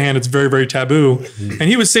open, on the other hand it's very, very taboo. And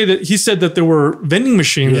he said that there were vending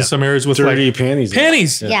machines in some areas with dirty like panties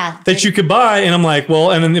that you could buy, and I'm like,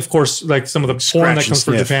 well, and then of course like some of the porn that comes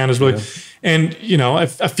from Japan is really, and I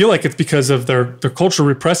feel like it's because of their culture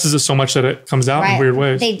represses it so much that it comes out in weird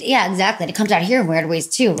ways. Exactly. It comes out here in weird ways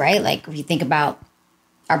too, right? Like if you think about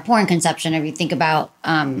our porn consumption, if you think about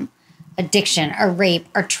addiction or rape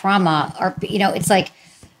or trauma, or it's like.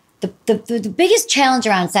 The biggest challenge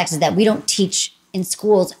around sex is that we don't teach in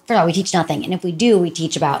schools. First of all, we teach nothing. And if we do, we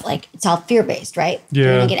teach about like, it's all fear-based, right? Yeah.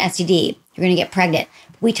 You're going to get STD. You're going to get pregnant.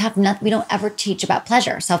 We don't ever teach about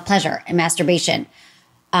pleasure, self-pleasure and masturbation,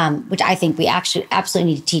 which I think we actually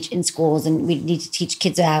absolutely need to teach in schools. And we need to teach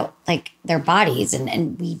kids about like their bodies.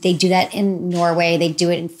 And they do that in Norway. They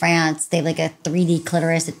do it in France. They have like a 3D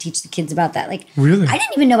clitoris that teach the kids about that. Like, really? I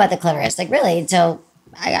didn't even know about the clitoris, like really, until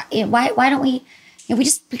why don't we? We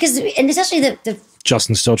just because, and especially the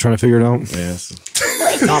Justin's still trying to figure it out. Yes.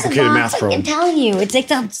 well, it's Complicated math problem. I'm telling you, it's like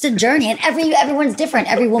it's a journey, and everyone's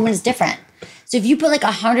different. Every woman is different. So if you put like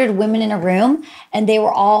 100 women in a room and they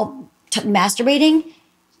were all masturbating,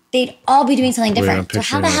 they'd all be doing something different. So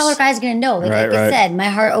how the hell are guys going to know? Like I said, my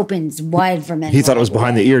heart opens wide for men. He thought it was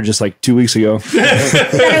behind the ear just like 2 weeks ago. He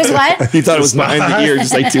thought it was what? He thought it was behind the ear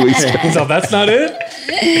just like 2 weeks ago. So that's not it?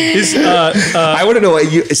 I want to know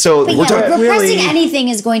what you. So But we're talking. repressing anything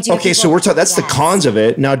is going to. Okay, so we're talking. That's the cons of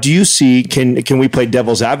it. Now, do you see? Can we play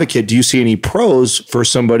devil's advocate? Do you see any pros for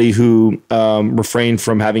somebody who refrained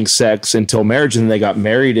from having sex until marriage, and then they got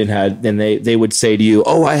married and they would say to you,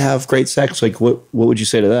 "Oh, I have great sex." Like, what would you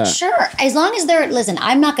say to that? Sure, as long as listen,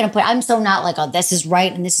 I'm not going to I'm so not like, oh, this is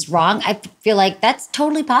right and this is wrong. I feel like that's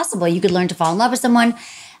totally possible. You could learn to fall in love with someone.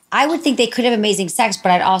 I would think they could have amazing sex,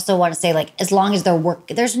 but I'd also want to say, like, as long as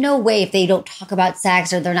there's no way if they don't talk about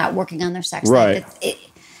sex or they're not working on their sex life,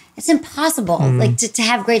 it's impossible, like to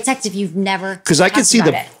have great sex if you've never. Because I could see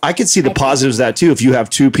the positives of that too. If you have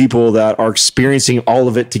two people that are experiencing all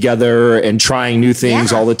of it together and trying new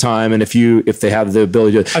things all the time, and if they have the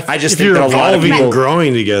ability to, I just think that a lot of people and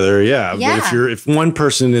growing together, But if one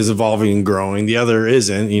person is evolving and growing, the other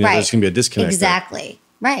isn't, there's gonna be a disconnect. Exactly.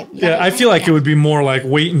 Right. Yeah, I feel like it would be more like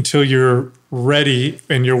wait until you're ready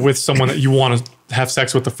and you're with someone that you want to have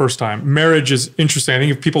sex with the first time. Marriage is interesting. I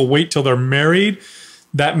think if people wait till they're married,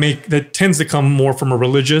 that tends to come more from a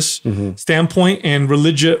religious standpoint, and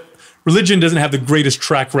religion doesn't have the greatest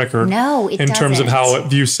track record in terms of how it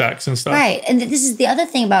views sex and stuff. Right. And this is the other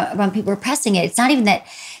thing about when people repressing it. It's not even that.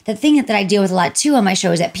 The thing that I deal with a lot too on my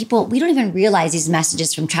show is that we don't even realize these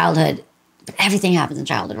messages from childhood. But everything happens in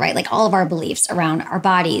childhood, right? Like all of our beliefs around our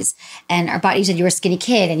bodies and our body. You said you were a skinny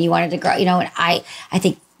kid and you wanted to grow, and I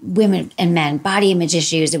think women and men, body image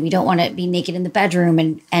issues, and we don't want to be naked in the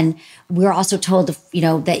bedroom. And we're also told,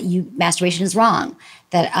 that masturbation is wrong,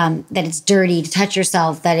 that it's dirty to touch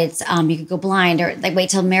yourself, that it's, you could go blind, or like wait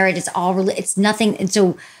till marriage. It's nothing. And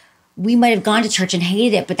so we might have gone to church and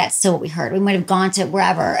hated it, but that's still what we heard. We might have gone to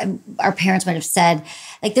wherever, and our parents might have said,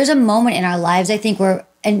 like, there's a moment in our lives, I think,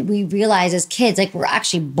 and we realize as kids, like, we're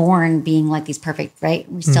actually born being like these perfect, right?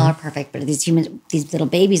 We still are perfect, but these humans, these little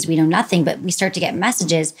babies, we know nothing, but we start to get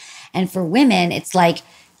messages. And for women, it's like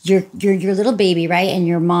you're your little baby, right? And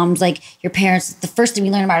your mom's like, your parents, the first thing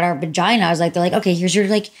we learn about our vagina is like, they're like, okay, here's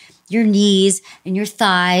your knees and your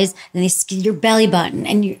thighs, and they skip your belly button,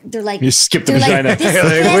 and they're like, you skip the vagina. Like,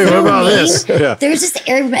 wait, what about this? Yeah. There's this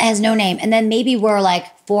area that has no name, and then maybe we're like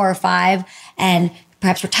 4 or 5, and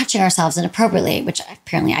perhaps we're touching ourselves inappropriately, which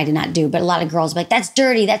apparently I did not do, but a lot of girls are like, that's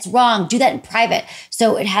dirty, that's wrong, do that in private.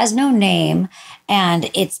 So it has no name and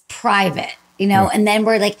it's private, and then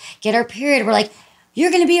we're like, get our period, we're like, you're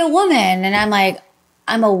gonna be a woman, and I'm like,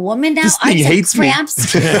 I'm a woman now. This thing hates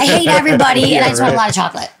cramps. Me. I hate everybody, and I just want a lot of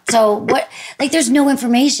chocolate. So what? Like, there's no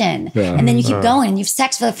information, and then you keep going, and you've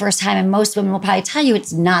sex for the first time, and most women will probably tell you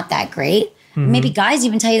it's not that great. Maybe guys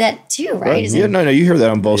even tell you that too, right? Yeah, no, you hear that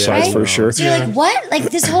on both sides for sure. So you're like, what? Like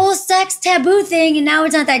this whole sex taboo thing, and now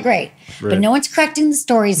it's not that great. Right. But no one's correcting the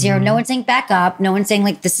stories here. No one's saying back up. No one's saying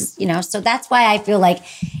like this is, So that's why I feel like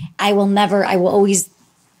I will always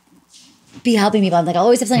be helping people. I'm like, I'll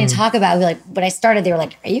always have something to talk about. Like when I started, they were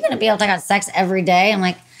like, are you going to be able to talk about sex every day? I'm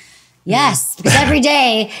like, yes, because every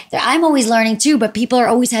day I'm always learning too, but people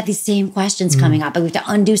always have these same questions coming up, and we have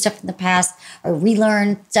to undo stuff from the past or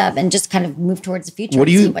relearn stuff and just kind of move towards the future and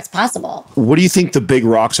see what's possible. What do you think the big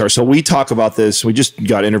rocks are? So we talk about this. We just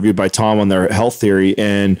got interviewed by Tom on their health theory,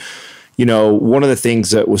 and one of the things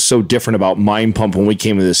that was so different about Mind Pump when we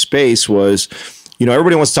came into this space was,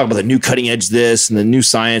 everybody wants to talk about the new cutting edge this and the new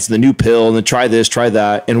science and the new pill and the try this, try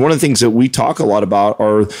that. And one of the things that we talk a lot about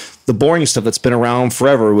are the boring stuff that's been around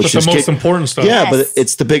forever, which is the most important stuff. Yeah, but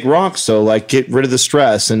it's the big rocks. So like get rid of the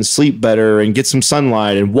stress and sleep better and get some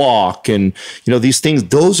sunlight and walk. And, these things,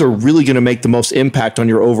 those are really going to make the most impact on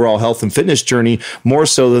your overall health and fitness journey, more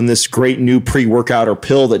so than this great new pre-workout or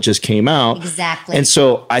pill that just came out. Exactly. And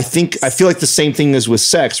so I feel like the same thing is with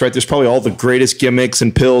sex, right? There's probably all the greatest gimmicks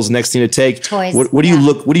and pills, next thing to take. Toys. What do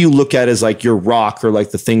you look at as like your rock or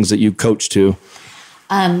like the things that you coach to?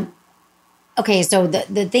 Okay, so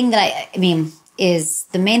the thing that I mean is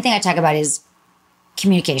the main thing I talk about is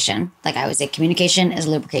communication. Like I always say, communication is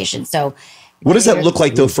lubrication. So what does that look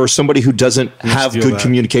like though for somebody who doesn't have good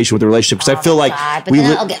communication with the relationship? Because I feel like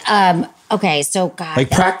Okay, so God, like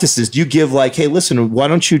practices. Do you give like, hey, listen, why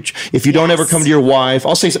don't you, if you don't ever come to your wife,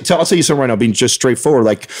 I'll tell you something right now, being just straightforward.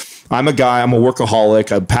 Like, I'm a guy, I'm a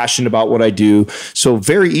workaholic, I'm passionate about what I do. So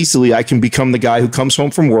very easily I can become the guy who comes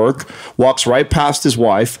home from work, walks right past his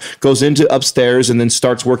wife, goes into upstairs and then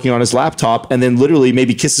starts working on his laptop and then literally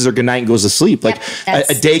maybe kisses her goodnight and goes to sleep. Like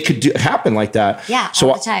a day could happen like that. Yeah,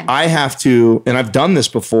 so all the time. I have to, and I've done this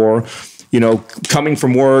before, you know, coming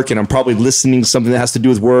from work and I'm probably listening to something that has to do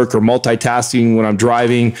with work or multitasking when I'm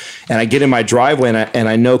driving, and I get in my driveway and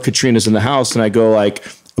I know Katrina's in the house and I go like,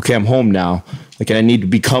 okay, I'm home now. Like I need to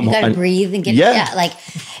become. You gotta breathe and get like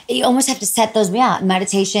you almost have to set those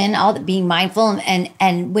meditation, all being mindful,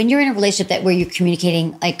 and when you're in a relationship where you're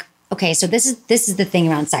communicating, like, okay, so this is the thing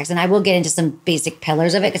around sex, and I will get into some basic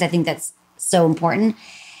pillars of it because I think that's so important.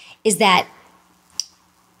 Is that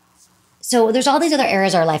so? There's all these other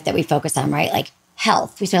areas of our life that we focus on, right? Like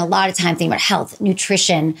health. We spend a lot of time thinking about health,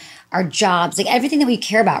 nutrition, our jobs, like everything that we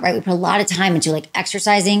care about, right? We put a lot of time into like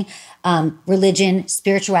exercising, religion,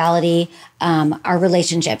 spirituality, our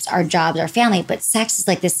relationships, our jobs, our family. But sex is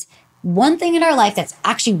like this one thing in our life that's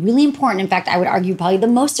actually really important. In fact, I would argue probably the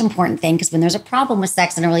most important thing, because when there's a problem with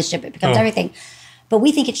sex in a relationship, it becomes everything. But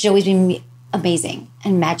we think it should always be amazing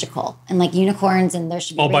and magical and like unicorns, and there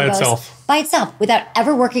should be all by itself, without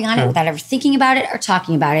ever working on it, without ever thinking about it or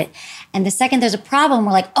talking about it. And the second there's a problem,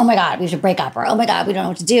 we're like, oh my God, we should break up, or oh my God, we don't know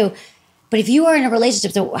what to do. But if you are in a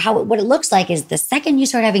relationship, so what it looks like is the second you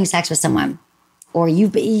start having sex with someone, or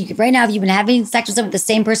right now, if you've been having sex with the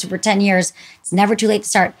same person for 10 years, it's never too late to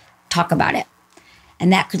start, talk about it.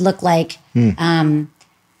 And that could look like,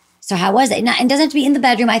 so how was it? It doesn't have to be in the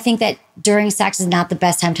bedroom. I think that during sex is not the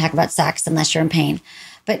best time to talk about sex unless you're in pain.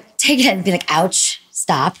 But take it and be like, ouch,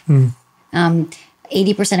 stop.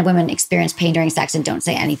 80% of women experience pain during sex and don't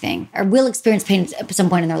say anything, or will experience pain at some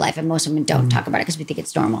point in their life. And most women don't talk about it because we think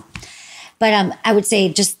it's normal. But I would say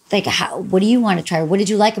just like, what do you want to try? What did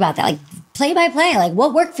you like about that? Like play by play, like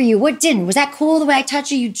what worked for you? What didn't? Was that cool the way I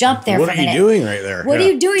touched you? You jumped there for a minute. What are you doing right there? What are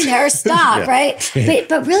you doing there? Stop, right?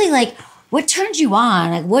 But really like, what turns you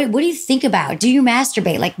on? Like, what do you think about? Do you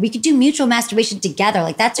masturbate? Like, we could do mutual masturbation together.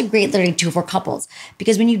 Like, that's a great learning tool for couples.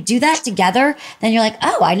 Because when you do that together, then you're like,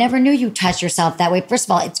 oh, I never knew you touched yourself that way. First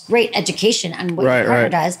of all, it's great education on what your partner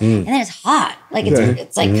does. And then it's hot. Like,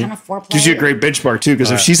 it's like kind of foreplay. Gives you a great benchmark, too,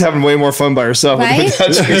 because if she's having way more fun by herself, right?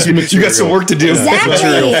 you got some work to do.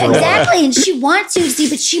 Exactly. And she wants you to see,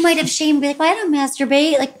 but she might have shame, be like, well, I don't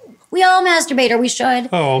masturbate. Like, we all masturbate, or we should.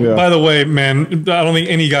 By the way, man, I don't think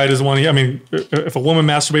any guy doesn't want to. I mean, if a woman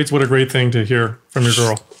masturbates, what a great thing to hear from your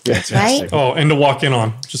girl. Right? Oh, and to walk in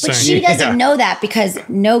on. Just but saying. She doesn't know that because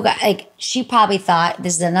no guy, like, she probably thought,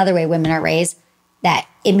 this is another way women are raised, that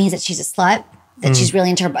it means that she's a slut, that she's really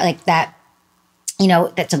into her, like that, you know,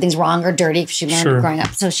 that something's wrong or dirty if she learned growing up.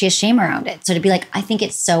 So she has shame around it. So to be like, I think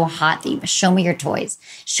it's so hot that you show me your toys.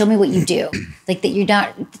 Show me what you do. Like that you're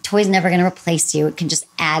not, the toy's never going to replace you. It can just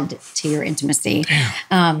add to your intimacy. Great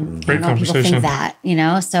I don't know, people think that, you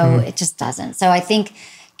know, so it just doesn't. So I think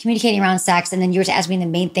communicating around sex, and then you were to ask me the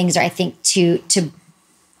main things are, I think, to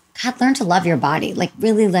God, learn to love your body. Like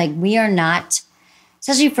really, like we are not,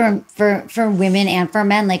 especially for women and for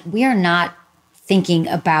men, like we are not thinking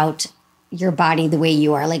about your body the way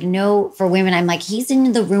you are. Like, no, for women, I'm like, he's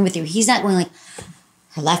in the room with you. He's not going like,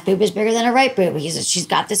 her left boob is bigger than her right boob. She's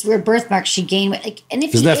got this weird birthmark. She gained weight. Like, and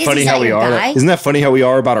if isn't that funny how we are? Isn't that funny how we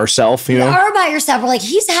are about ourselves? You know, are about yourself. We're like,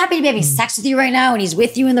 he's happy to be having sex with you right now, and he's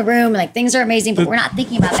with you in the room, and like things are amazing. But we're not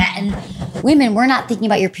thinking about that. And women, we're not thinking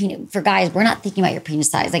about your penis. For guys, we're not thinking about your penis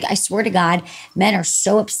size. Like, I swear to God, men are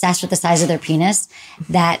so obsessed with the size of their penis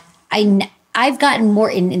that I've gotten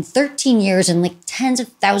more in 13 years and like tens of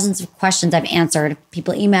thousands of questions I've answered.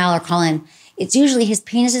 People email or call in. It's usually his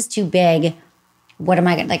penis is too big. What am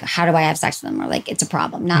I going to, like, how do I have sex with him? Or like, it's a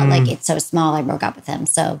problem. Not like it's so small I broke up with him.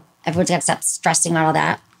 So everyone's got to stop stressing about all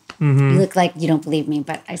that. You look like you don't believe me,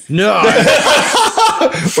 but I... No.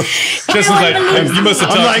 Just like, you must have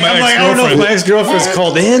talked to my ex-girlfriend. I don't know if my ex-girlfriend's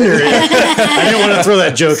called in or... I didn't want to throw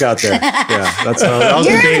that joke out there. Yeah, that's how I was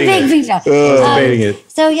debating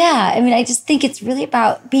it. So yeah, I mean, I just think it's really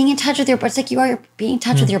about being in touch with your... It's like you're being in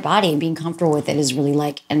touch with your body and being comfortable with it is really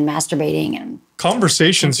like... And masturbating and...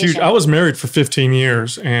 Conversation's huge. I was married for 15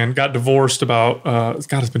 years and got divorced about... it's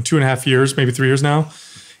been 2.5 years, maybe 3 years now.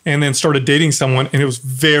 And then started dating someone, and it was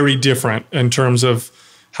very different in terms of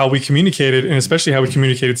how we communicated, and especially how we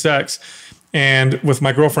communicated sex. And with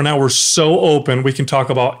my girlfriend now, we're so open. We can talk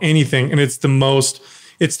about anything, and it's the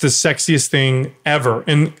sexiest thing ever.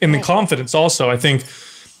 And the confidence also, I think,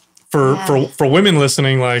 for women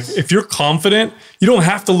listening, like if you're confident, you don't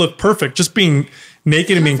have to look perfect. Just being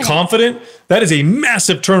naked and being confident, that is a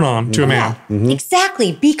massive turn on to a man.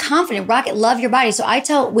 Exactly. Be confident, rock it, love your body. So I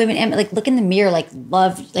tell women, and like, look in the mirror, like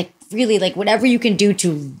love, like really, like whatever you can do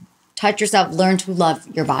to touch yourself, learn to love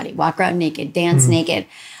your body, walk around naked, dance naked.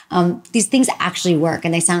 These things actually work,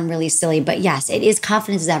 and they sound really silly, but yes, it is.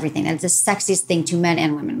 Confidence is everything. That's the sexiest thing to men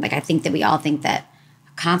and women. Like I think that we all think that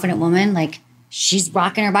a confident woman, like she's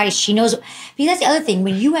rocking her body. She knows, because that's the other thing.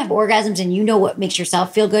 When you have orgasms and you know what makes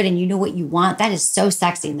yourself feel good and you know what you want, that is so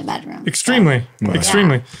sexy in the bedroom. Extremely.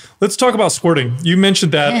 Let's talk about squirting. You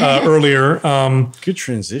mentioned that earlier. Good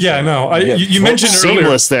transition. Yeah, no. You mentioned it earlier.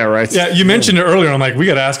 Seamless there, right? Yeah, you mentioned it earlier. I'm like, we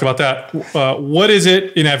got to ask about that. What is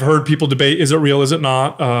it? And I've heard people debate, is it real, is it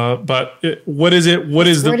not? What is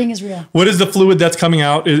it? Squirting is real. What is the fluid that's coming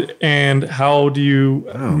out? And how do you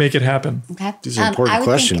make it happen? Okay. These are important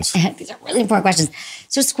questions. These are really important questions.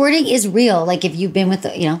 So squirting is real. Like if you've been with,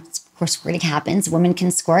 of course, squirting happens. Women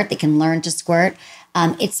can squirt. They can learn to squirt.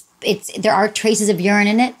 There are traces of urine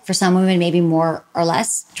in it. For some women, maybe more or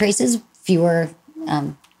less traces, fewer,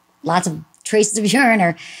 lots of traces of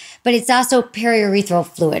urine. But it's also periurethral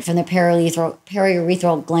fluid from the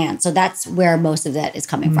periurethral gland. So that's where most of that is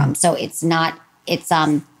coming from. So it's not. It's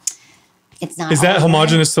not. Is that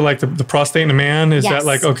homogenous to like the prostate in a man? Is that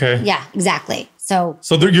like, okay? Yeah, exactly. So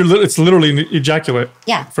it's literally an ejaculate.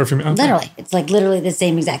 Yeah. For a female. Okay. Literally. It's like literally the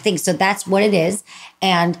same exact thing. So that's what it is.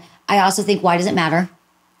 And I also think, why does it matter?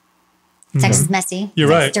 Sex is messy. You're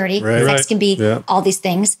right. It's dirty. Right. Sex can be all these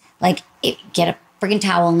things. Like get a freaking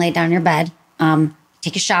towel and lay it down in your bed.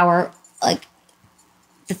 Take a shower. Like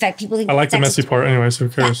the fact people think I like the messy part anyway, so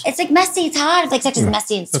who cares? Yeah, it's like messy. It's hot. It's like sex is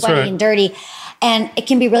messy and sweaty and dirty. And it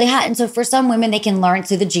can be really hot. And so for some women, they can learn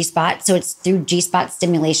through the G-spot. So it's through G-spot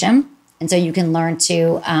stimulation. And so you can learn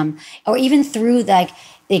to, or even through like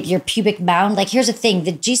your pubic mound. Like here's the thing,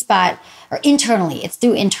 the G-spot, or internally, it's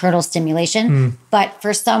through internal stimulation. But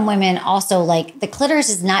for some women also, like the clitoris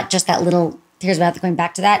is not just that little, here's about going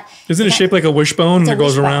back to that. Isn't it shaped like a wishbone that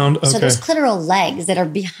goes around? Okay. So there's clitoral legs that are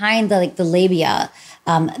behind the labia,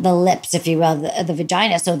 the lips, if you will, the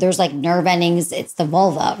vagina. So there's like nerve endings. It's the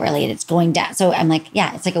vulva, really, and it's going down. So I'm like,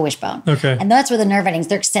 yeah, it's like a wishbone. Okay. And that's where the nerve endings,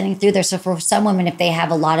 they're extending through there. So for some women, if they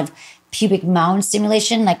have a lot of pubic mound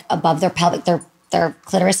stimulation, like above their pelvic, their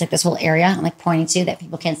clitoris, like this whole area I'm like pointing to that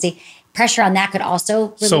people can't see, pressure on that could also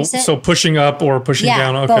release it. So pushing up or pushing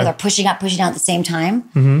down. Okay. Both are pushing up, pushing down at the same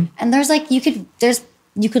time. And there's like, you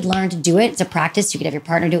could learn to do it. It's a practice. You could have your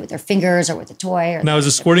partner do it with their fingers or with a toy. Or now, is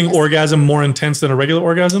a squirting orgasm more intense than a regular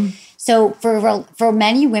orgasm? So for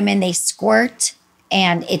many women, they squirt,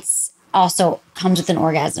 and it's also comes with an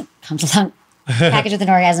orgasm. Comes along packaged with an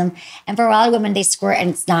orgasm. And for a lot of women, they squirt, and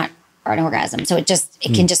it's not an orgasm. So it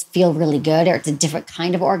can just feel really good, or it's a different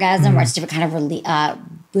kind of orgasm, or it's a different kind of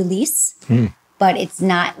release. But it's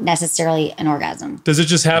not necessarily an orgasm. Does it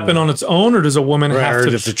just happen on its own, or does a woman have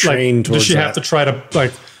to train like, towards does she have to try to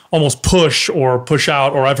like almost push or push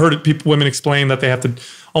out? Or I've heard women explain that they have to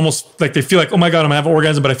almost like they feel like, oh my God, I'm gonna have an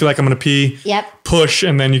orgasm, but I feel like I'm gonna pee. Yep. Push,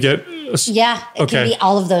 and then you get. It can be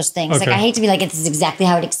all of those things. Okay. Like I hate to be like, this is exactly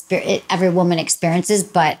how every woman experiences,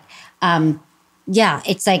 but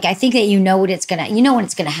it's like, I think that when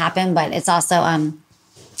it's gonna happen, but it's also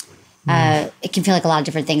it can feel like a lot of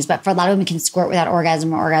different things. But for a lot of women, can squirt without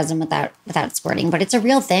orgasm, or orgasm without squirting. But it's a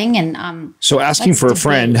real thing. And so asking for a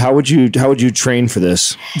friend, how would you train for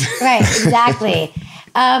this? Right, exactly.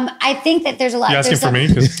 I think that there's a lot. You asking for me?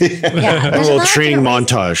 Yeah, a little training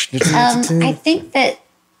montage. I think that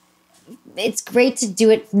it's great to do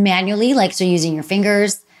it manually, like so using your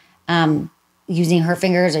fingers, using her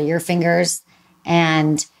fingers or your fingers,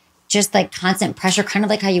 and just like constant pressure, kind of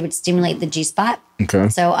like how you would stimulate the G-spot. Okay.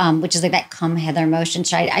 So, which is like that come hither motion.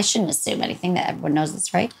 I shouldn't assume anything, that everyone knows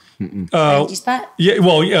this, right? G-spot? Yeah.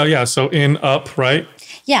 Well, yeah. So in, up, right?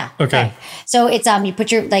 Yeah. Okay. Right. So it's you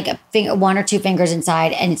put your like one or two fingers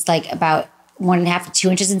inside, and it's like about 1.5 to 2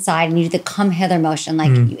 inches inside, and you do the come hither motion,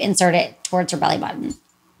 like you insert it towards her belly button,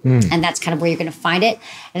 and that's kind of where you're going to find it.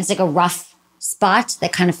 And it's like a rough spot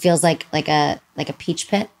that kind of feels like a peach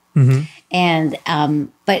pit. And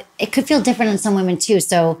but it could feel different on some women too.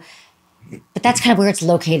 So, but that's kind of where it's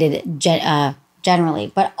located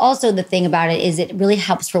generally. But also the thing about it is it really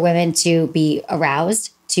helps for women to be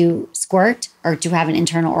aroused, to squirt, or to have an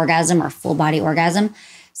internal orgasm or full body orgasm.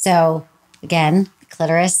 So again, the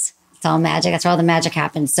clitoris, it's all magic. That's where all the magic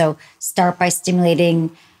happens. So start by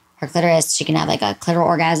stimulating her clitoris. She can have like a clitoral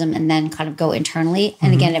orgasm and then kind of go internally.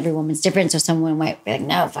 And again, every woman's different. So some women might be like,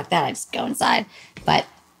 no, fuck that, I just go inside. But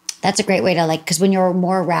that's a great way to because when you're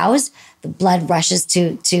more aroused, the blood rushes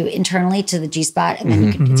to internally to the G-spot, and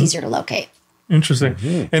then it's easier to locate. Interesting.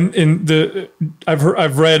 Mm-hmm. And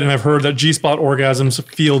I've read and I've heard that G-spot orgasms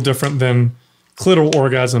feel different than clitoral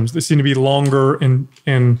orgasms. They seem to be longer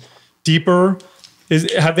and deeper.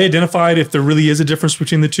 Have they identified if there really is a difference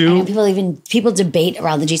between the two? And people debate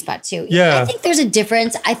around the G-spot too. Yeah. I think there's a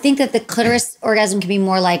difference. I think that the clitoris orgasm can be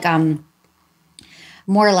more like I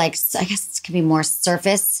guess it can be more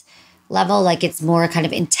surface level, like it's more kind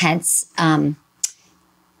of intense, and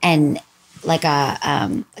like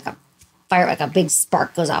a fire, like a big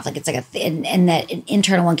spark goes off, like it's like and that an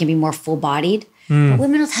internal one can be more full bodied. But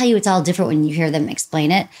women will tell you it's all different when you hear them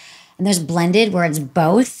explain it. And there's blended where it's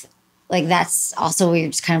both. Like that's also where you're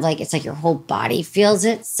just kind of like, it's like your whole body feels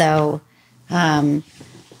it. So,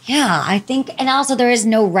 yeah, I think, and also there is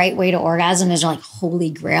no right way to orgasm. There's no like holy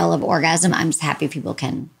grail of orgasm. I'm just happy people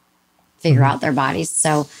can figure out their bodies.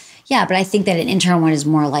 So yeah, but I think that an internal one is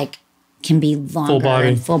more like, can be longer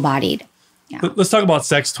and full bodied. Yeah. Let's talk about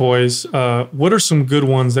sex toys. What are some good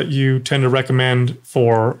ones that you tend to recommend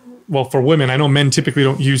for women? I know men typically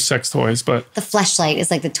don't use sex toys, but the fleshlight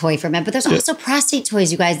is like the toy for men. But there's also prostate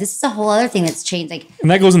toys, you guys. This is a whole other thing that's changed. Like, and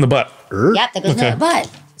that goes in the butt. Yep, that goes in the butt.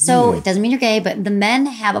 So it doesn't mean you're gay, but the men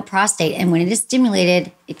have a prostate, and when it is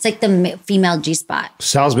stimulated, it's like the female G-spot.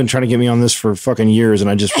 Sal's been trying to get me on this for fucking years, and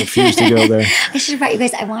I just refuse to go there. I should have brought you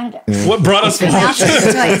guys. I wanted it. What brought us toys?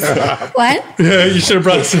 What? Yeah, you should have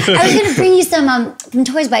brought us. I was going to bring you some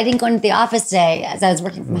toys, but I didn't go into the office today as I was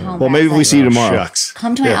working from home. Well, maybe we see you tomorrow. Shucks.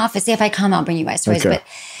 Come to my office. See if I come, I'll bring you guys toys. Okay. But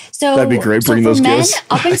so that'd be great. Bring those gifts.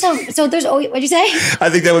 I'll bring some. So there's. What'd you say?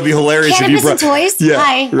 I think that would be hilarious. Cannabis if you and toys. Yeah,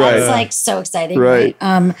 Hi. right. That's like so exciting. Right.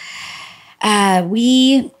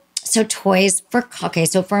 So toys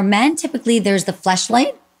so for men, typically there's the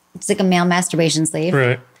fleshlight. It's like a male masturbation sleeve.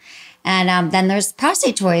 Right. And then there's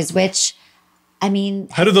prostate toys, which, I mean,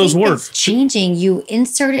 how do those work? It's changing. You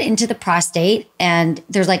insert it into the prostate, and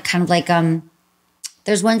there's like kind of like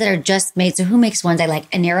there's ones that are just made. So who makes ones? I like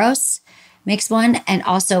Aneros makes one, and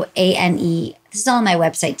also ANE. This is all on my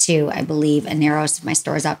website too, I believe. Aneros, my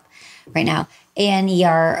store's up right now.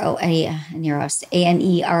 Aneros,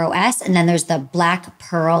 Aneros, and then there's the Black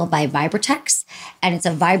Pearl by Vibratex, and it's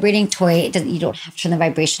a vibrating toy. You don't have to turn the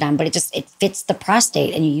vibration on, but it fits the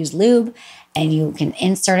prostate, and you use lube, and you can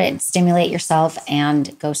insert it and stimulate yourself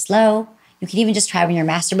and go slow. You can even just try when you're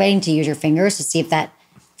masturbating to use your fingers to see if that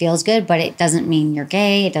feels good, but it doesn't mean you're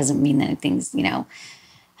gay. It doesn't mean that anything's,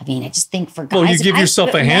 I mean, I just think for guys. Well, you give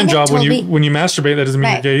yourself a hand job when you masturbate. That doesn't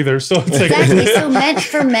mean you're gay either. So it's exactly. So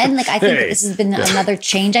for men, like I think this has been another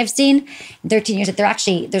change I've seen in 13 years.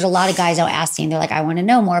 That there's a lot of guys out asking. They're like, I want to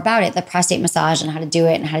know more about it, the prostate massage and how to do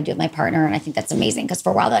it and how to do it with my partner. And I think that's amazing because for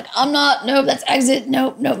a while they're like, I'm not. Nope, that's exit.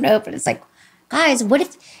 Nope. And it's like, guys, what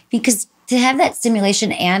if because to have that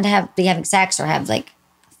stimulation and be having sex or have like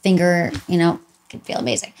finger, can feel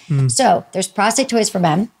amazing. So there's prostate toys for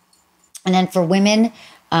men, and then for women.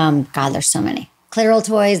 God, there's so many clitoral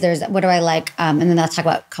toys. There's what do I like? And then I'll talk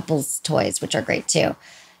about couples toys, which are great too.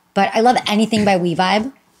 But I love anything by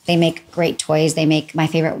WeVibe. They make great toys. They make my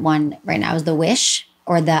favorite one right now is the Wish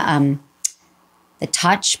or the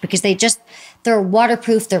Touch because they're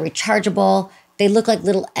waterproof. They're rechargeable. They look like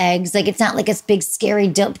little eggs. Like it's not like this big scary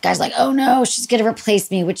dope guy's like, oh no, she's gonna replace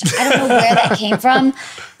me. Which I don't know where that came from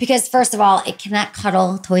because first of all, it cannot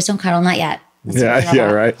cuddle. Toys don't cuddle, not yet. Right.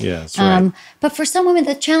 Yeah, that's right. But for some women,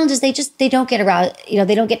 the challenge is they don't get around,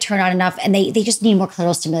 they don't get turned on enough and they just need more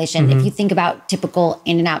clitoral stimulation. If you think about typical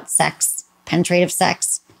in and out sex, penetrative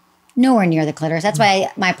sex, nowhere near the clitoris. That's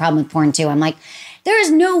why my problem with porn too. I'm like, there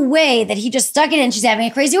is no way that he just stuck it in and she's having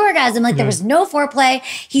a crazy orgasm. Like there was no foreplay.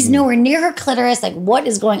 He's nowhere near her clitoris. Like what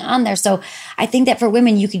is going on there? So I think that for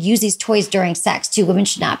women, you could use these toys during sex too. Women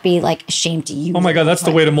should not be like ashamed to use. Oh my God, that's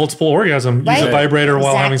the way to multiple orgasm. Right? Use a vibrator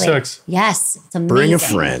while having sex. Yes. It's amazing. Bring a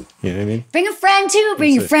friend. You know what I mean? Bring a friend too.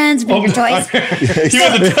 Bring your friends. Bring your toys.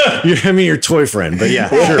 Your toy friend, but yeah,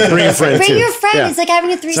 sure. Bring a friend too. Bring your friend. Yeah. It's like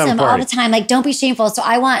having a threesome all party. the time. Like don't be shameful. So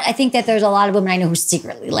I think that there's a lot of women I know who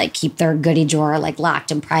secretly like keep their goodie drawer like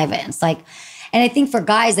locked and private. And it's like, and I think for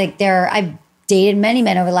guys, like I've dated many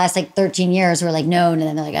men over the last like 13 years who are like, no. And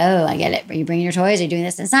then they're like, oh, I get it. Are you bringing your toys? Are you doing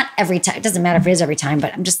this? And it's not every time. It doesn't matter if it is every time,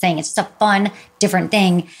 but I'm just saying it's just a fun, different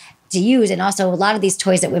thing to use. And also a lot of these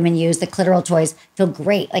toys that women use, the clitoral toys feel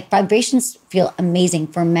great. Like vibrations feel amazing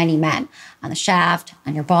for many men on the shaft,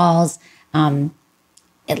 on your balls.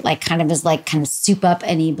 It like kind of soup up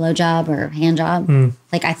any blowjob or hand job.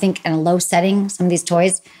 Like I think in a low setting, some of these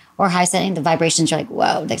toys or high setting, the vibrations are like,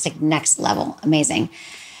 whoa, that's like next level, amazing.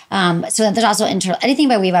 So there's also anything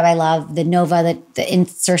by WeVibe I love, the Nova, the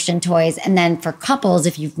insertion toys. And then for couples,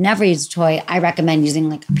 if you've never used a toy, I recommend using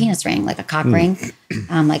like a penis ring, like a cock ring,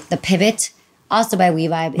 like the Pivot also by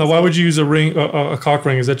WeVibe. Now, why would you use a ring, a cock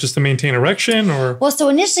ring? Is that just to maintain erection, or? Well, so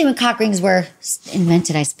initially when cock rings were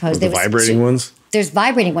invented, I suppose The vibrating ones? There's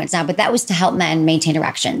vibrating ones now, but that was to help men maintain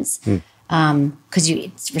erections because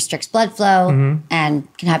it restricts blood flow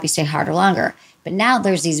and can help you stay harder longer. But now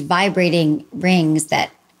there's these vibrating rings that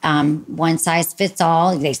one size fits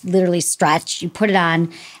all. They literally stretch. You put it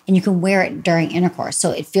on, and you can wear it during intercourse.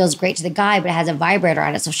 So it feels great to the guy, but it has a vibrator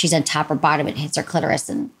on it. So if she's on top or bottom, it hits her clitoris,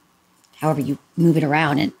 and however you move it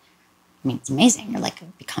around, and I mean, it's amazing. You're like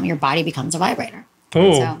your body becomes a vibrator.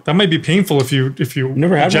 Oh, So- that might be painful if you Never had one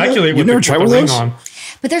of ejaculate those? with You've never the tried with one the of ring those? on.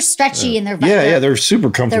 But they're stretchy and they're Yeah, they're super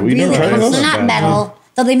they're comfortable. You really never tried cool. those? They're not metal.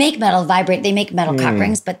 Though they make metal vibrate. They make metal cock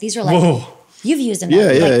rings, but these are like Whoa. you've used them. Yeah,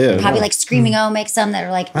 like, yeah. Probably like Screaming O makes some that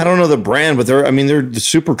are like I don't know the brand, but they're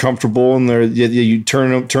super comfortable, and you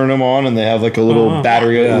turn them on, and they have like a little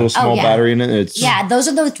battery, a little small battery in it. It's those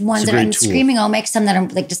are those ones that are in Screaming O makes some that are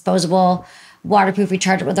like disposable, waterproof,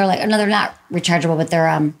 rechargeable. They're like no, they're not rechargeable, but they're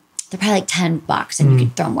probably like $10 and you can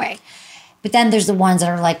throw them away. But then there's the ones that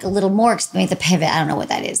are like a little more expensive. The Pivot, I don't know what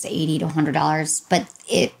that is, $80 to $100. But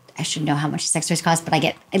I should know how much sex toys cost, but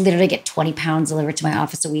I literally get 20 pounds delivered to my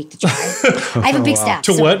office a week to try. I have a big staff.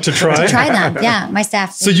 To what? To try? To try them. Yeah, my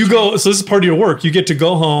staff. So this is part of your work. You get to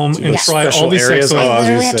go home and try all these sex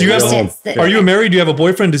toys. Do you have? Are you married? Do you have a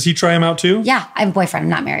boyfriend? Does he try them out too? Yeah, I have a boyfriend. I'm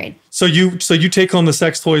not married. So you take home the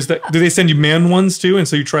sex toys do they send you man ones too? And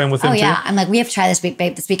so you try them with him Oh yeah, too? I'm like, we have to try this week,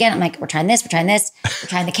 babe. This weekend, I'm like, we're trying this, we're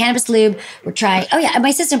trying the cannabis lube, we're trying. Oh yeah, and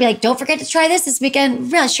my sister will be like, don't forget to try this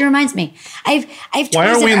weekend. Really, she reminds me. I've. Why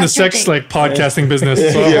aren't we in the sex podcasting business?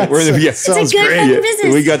 So yeah, it's a good fucking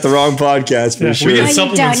business. We got the wrong podcast for sure. We get No, you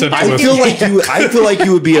supplements. don't. I feel like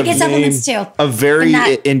you would be I get supplements too. a very But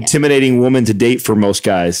not- intimidating woman to date for most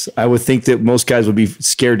guys. I would think that most guys would be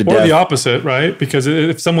scared to Or death. the opposite, right? Because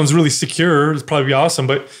if someone's really secure, it's probably awesome.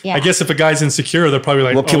 But Yeah. I guess if a guy's insecure, they're probably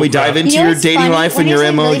like, Well, can we dive into your what's dating funny? life Let and me your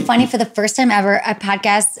tell you MO? Really funny, for the first time ever, a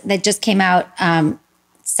podcast that just came out,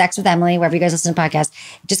 Sex with Emily, wherever you guys listen to podcasts,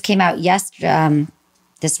 just came out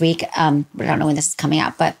this week. I don't know when this is coming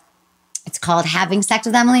out, but it's called Having Sex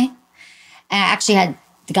with Emily. And I actually had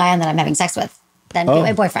the guy on that I'm having sex with. Then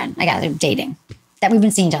my boyfriend. I got him dating. That we've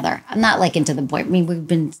been seeing each other. I'm not like into the boy. I mean, we've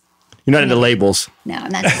been. You're not into labels. No,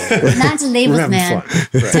 I'm not. I'm not into labels, man.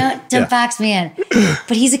 Don't box me in.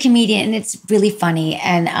 But he's a comedian, and it's really funny.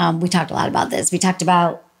 And we talked a lot about this. We talked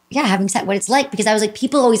about having sex, what it's like, because I was like,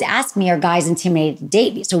 people always ask me, are guys intimidated to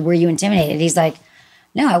date me? So were you intimidated? He's like,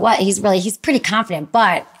 no, I was. He's pretty confident,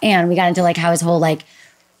 and we got into like how his whole like,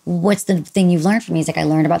 what's the thing you've learned from me? He's like, I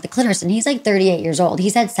learned about the clitoris, and he's like 38 years old.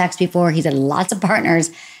 He's had sex before. He's had lots of partners,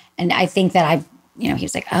 and I think that he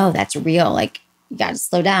was like, oh, that's real. Like, you got to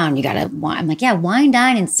slow down. You got to wine. I'm like, yeah, wine,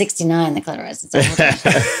 dine, and 69 the clitoris.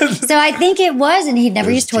 So I think it was, and he'd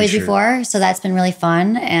never used toys before, so that's been really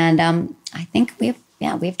fun, and I think we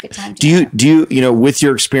have a good time. Do you with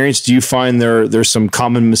your experience, do you find there's some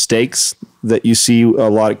common mistakes that you see a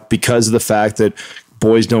lot because of the fact that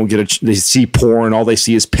boys don't they see porn, all they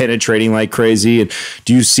see is penetrating like crazy? And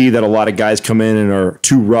do you see that a lot of guys come in and are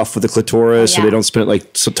too rough with the clitoris, so they don't spin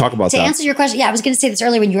it? So talk about that. To answer your question, I was going to say this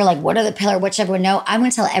earlier when you were like, what are the pillar? What should everyone know? I'm going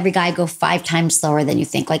to tell every guy, go 5 times slower than you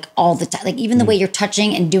think, like all the time. Like even the way you're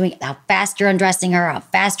touching and doing, how fast you're undressing her, how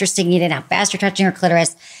fast you're sticking it in, how fast you're touching her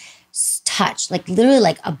clitoris. Touch, like literally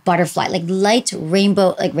like a butterfly, like light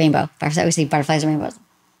rainbow, like rainbow. I always say butterflies and rainbows.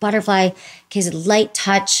 Butterfly, because light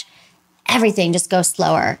touch, everything just goes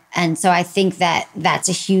slower. And so I think that's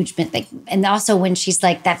a huge thing. And also when she's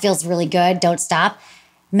like, that feels really good, don't stop.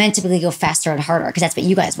 Men typically go faster and harder because that's what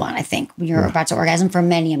you guys want, I think, when you're about to orgasm for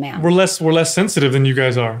many a man. We're less sensitive than you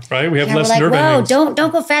guys are, right? We have less nerve endings. Don't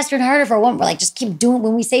go faster and harder for a woman. We're like, just keep doing.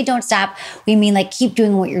 When we say don't stop, we mean like keep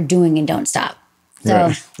doing what you're doing and don't stop.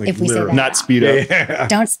 So if we say that, not speed up,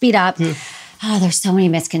 don't speed up. Oh, there's so many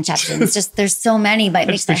misconceptions. Just there's so many, but it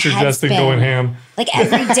makes my head Justin spin. going ham. Like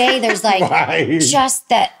every day, there's like just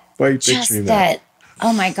that. Why are you picturing that?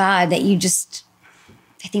 Oh my God, that you just.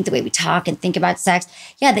 I think the way we talk and think about sex,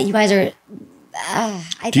 that you guys are.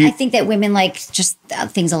 I think that women like just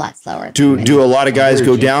things a lot slower. Do a lot of guys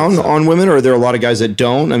go down on women, or are there a lot of guys that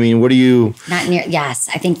don't? I mean, what do you? Not near. Yes,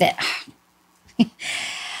 I think that.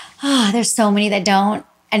 There's so many that don't.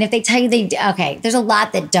 And if they tell you there's a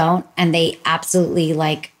lot that don't, and they absolutely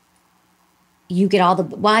like, you get all the,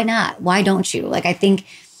 why not? Why don't you? Like, I think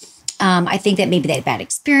that maybe they had bad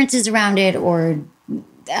experiences around it, or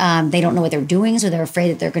they don't know what they're doing. So they're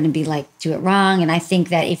afraid that they're going to be like, do it wrong. And I think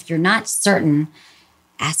that if you're not certain,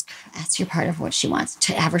 ask your partner what she wants,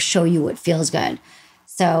 to have her show you what feels good.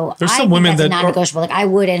 So There's I some think women that's that a non-negotiable. Like I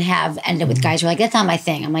wouldn't have ended up with guys who are like, that's not my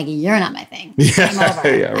thing. I'm like, you're not my thing. Yeah, I'm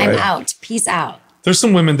over. yeah, I'm right. out. Peace out. There's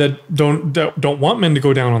some women that don't want men to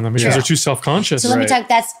go down on them because they're too self-conscious. So let me talk.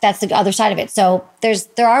 That's the other side of it. So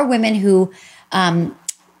there are women who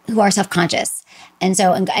are self-conscious, and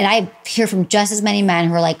I hear from just as many men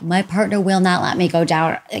who are like, my partner will not let me go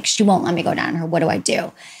down. Like she won't let me go down on her. What do I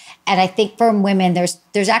do? And I think for women,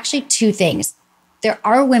 there's actually two things. There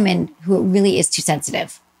are women who it really is too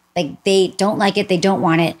sensitive. Like they don't like it, they don't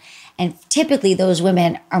want it, and typically those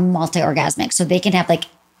women are multi-orgasmic, so they can have like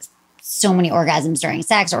so many orgasms during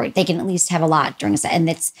sex, or they can at least have a lot during sex.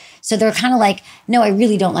 And so they're kind of like, no, I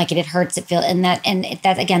really don't like it. It hurts. It feels,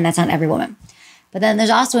 that's not every woman. But then there's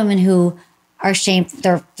also women who are ashamed.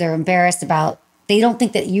 They're embarrassed about, they don't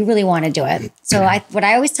think that you really want to do it. So what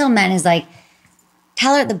I always tell men is like,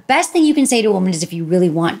 tell her the best thing you can say to a woman is if you really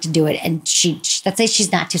want to do it. And let's say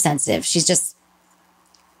she's not too sensitive. She's just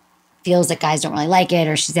feels that guys don't really like it,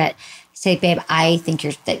 or she's at, say, babe, I think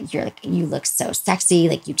you look so sexy,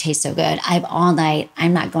 like you taste so good. I have all night.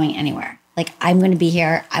 I'm not going anywhere. Like I'm going to be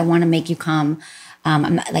here. I want to make you come.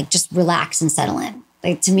 I'm not, like just relax and settle in.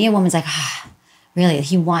 Like to me, a woman's like, really,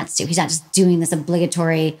 he wants to. He's not just doing this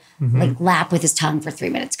obligatory like lap with his tongue for 3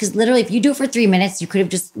 minutes. Because literally, if you do it for 3 minutes, you could have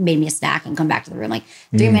just made me a snack and come back to the room. Like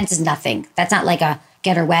 3 minutes is nothing. That's not like a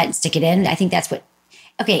get her wet and stick it in. I think that's what.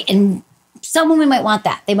 Okay, and some women might want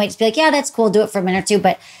that. They might just be like, yeah, that's cool. Do it for a minute or two,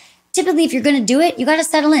 but. Typically, if you're going to do it, you got to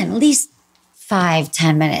settle in at least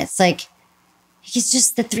 5-10 minutes. Like it's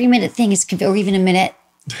just the 3 minute thing is, or even a minute.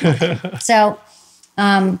 So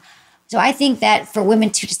I think that for women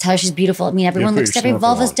to just tell her she's beautiful. I mean, everyone looks different.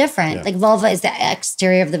 Vulva is different. Yeah. Like vulva is the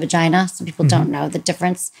exterior of the vagina. Some people don't know the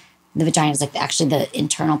difference. The vagina is like actually the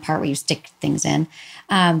internal part where you stick things in.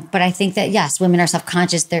 But I think that yes, women are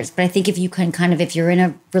self-conscious. But I think if you can if you're in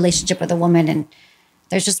a relationship with a woman and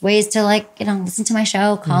there's just ways to listen to my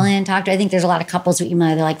show, call in, talk to. I think there's a lot of couples who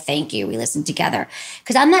email, they're like, thank you, we listened together.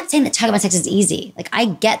 Because I'm not saying that talking about sex is easy. Like I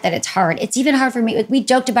get that it's hard. It's even hard for me. Like, we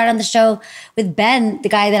joked about it on the show with Ben, the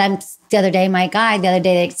guy that I'm my guy the other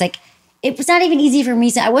day. It's like, it was not even easy for me.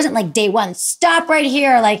 So I wasn't like day one, stop right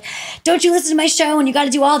here. Like, don't you listen to my show and you got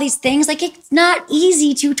to do all these things. Like it's not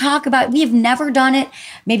easy to talk about. We have never done it.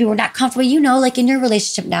 Maybe we're not comfortable. Like in your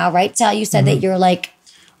relationship now, right? Sal, you said that you're like,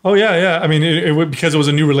 oh yeah. I mean, it would, because it was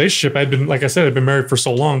a new relationship. I'd been, like I said, I'd been married for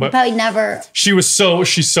so long, but probably never. She's so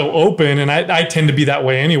open, and I tend to be that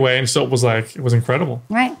way anyway, and so it was incredible.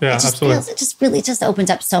 Right. Yeah, absolutely. It just opens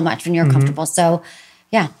up so much when you're comfortable. So,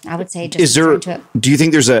 yeah, I would say just do you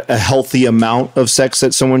think there's a healthy amount of sex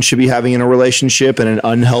that someone should be having in a relationship, and an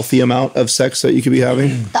unhealthy amount of sex that you could be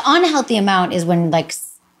having? The unhealthy amount is when like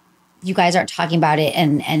you guys aren't talking about it,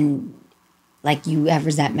 and like you have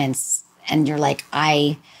resentments, and you're like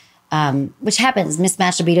which happens,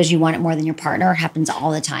 mismatched libidos, you want it more than your partner, happens all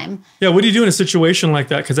the time. Yeah, what do you do in a situation like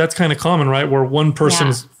that? Because that's kind of common, right? Where one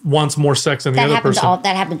person wants more sex than the other person.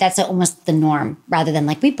 That happens. That's almost the norm, rather than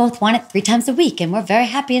like, we both want it 3 times a week and we're very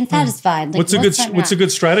happy and satisfied. Like, what's a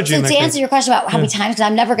good strategy? So to answer your question about how many times, because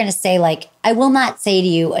I'm never going to say like, I will not say to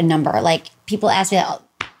you a number. Like people ask me that,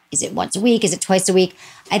 is it once a week? Is it twice a week?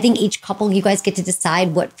 I think each couple, you guys get to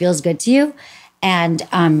decide what feels good to you. And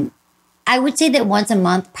I would say that once a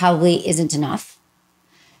month probably isn't enough.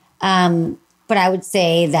 But I would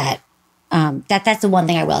say that that's the one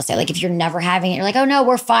thing I will say. Like if you're never having it, you're like, oh no,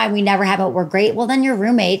 we're fine. We never have it. We're great. Well, then you're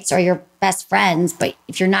roommates or your best friends. But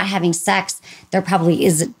if you're not having sex,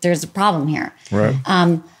 there's a problem here. Right.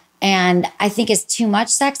 And I think it's too much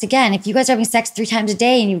sex. Again, if you guys are having sex 3 times a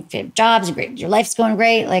day and you have jobs, your life's going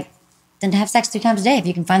great, like then have sex 3 times a day. If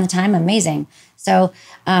you can find the time, amazing. So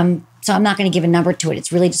I'm not going to give a number to it.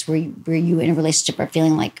 It's really just where you in a relationship are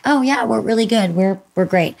feeling like, oh yeah, we're really good. We're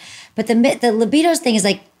great. But the libidos thing is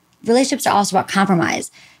like, relationships are also about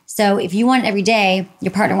compromise. So if you want it every day,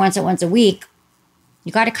 your partner wants it once a week,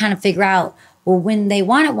 you got to kind of figure out, well, when they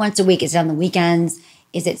want it once a week, is it on the weekends?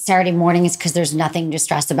 Is it Saturday mornings because there's nothing to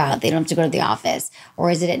stress about? They don't have to go to the office. Or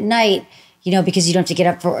is it at night, because you don't have to get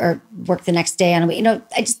up or work the next day on a week?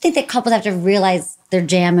 I just think that couples have to realize their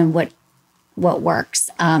jam and what works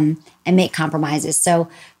and make compromises. So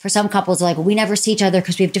for some couples, they're like, well, we never see each other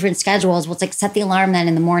because we have different schedules. Well, it's like set the alarm then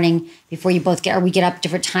in the morning before you both we get up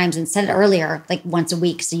different times, and set it earlier, like once a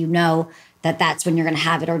week, so you know that that's when you're going to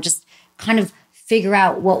have it, or just kind of figure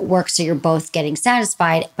out what works so you're both getting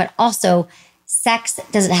satisfied. But also, sex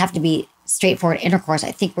doesn't have to be straightforward intercourse.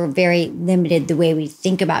 I think we're very limited the way we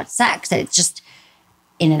think about sex, that it's just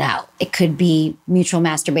in and out. It could be mutual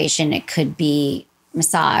masturbation. It could be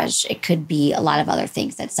massage. It could be a lot of other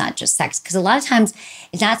things. That's not just sex. Because a lot of times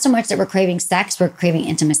it's not so much that we're craving sex, we're craving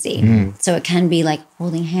intimacy. So it can be like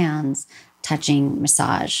holding hands, touching,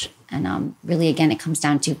 massage. And really, again, it comes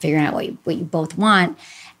down to figuring out what you both want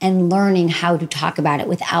and learning how to talk about it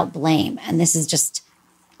without blame. And this is just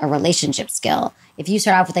a relationship skill. If you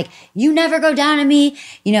start off with like, you never go down on me,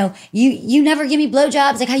 you know, you never give me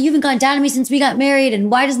blowjobs, like how you haven't gone down on me since we got married, and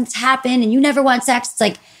why doesn't this happen? And you never want sex. It's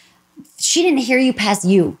like, she didn't hear you pass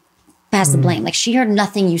the blame. Like she heard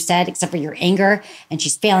nothing you said except for your anger, and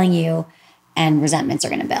she's failing you, and resentments are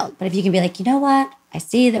going to build. But if you can be like, you know what? I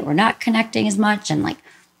see that we're not connecting as much, and like,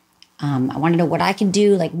 I want to know what I can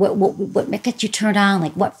do. Like what gets you turned on?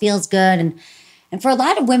 Like what feels good? And for a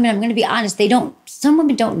lot of women, I'm going to be honest, some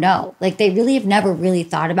women don't know. Like they really have never really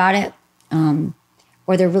thought about it.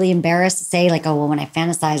 Or they're really embarrassed to say like, oh, well, when I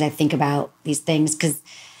fantasize, I think about these things because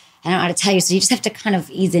I don't know how to tell you. So you just have to kind of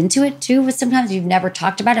ease into it too. But sometimes you've never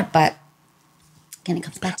talked about it, but again, it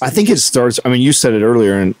comes back to I think it starts, I mean, you said it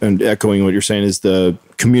earlier and echoing what you're saying is the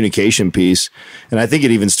communication piece. And I think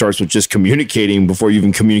it even starts with just communicating before you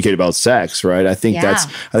even communicate about sex, right? I think I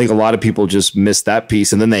think a lot of people just miss that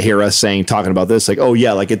piece. And then they hear us talking about this, like, oh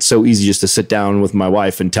yeah, like it's so easy just to sit down with my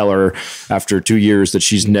wife and tell her after 2 years that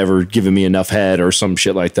she's never given me enough head or some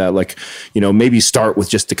shit like that. Like, you know, maybe start with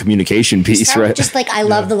just the communication piece, right? Just like, I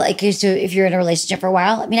love so if you're in a relationship for a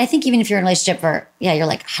while, I mean, I think even if you're in a relationship you're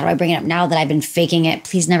like, how do I bring it up now that I've been faking it?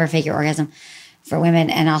 Please never fake your orgasm for women.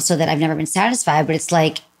 And also that I've never been satisfied, but it's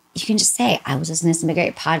like, you can just say, I was listening to some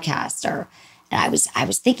great podcast, and I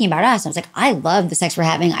was thinking about us. I was like, I love the sex we're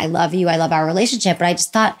having. I love you. I love our relationship. But I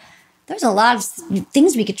just thought there's a lot of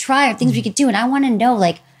things we could try or things we could do. And I want to know,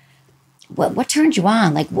 like, what turned you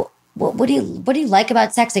on? Like, what do you like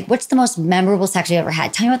about sex? Like, what's the most memorable sex you ever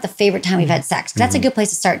had? Tell me about the favorite time we've had sex. 'Cause that's a good place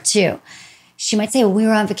to start too. She might say, well, we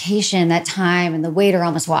were on vacation that time and the waiter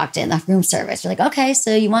almost walked in, the room service. You're like, okay,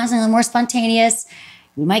 so you want something more spontaneous.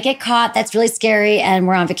 We might get caught. That's really scary. And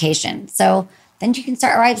we're on vacation. So then you can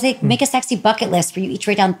start, or I'd say, make a sexy bucket list where you each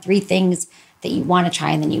write down 3 things that you want to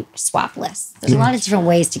try, and then you swap lists. There's a lot of different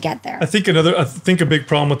ways to get there. I think a big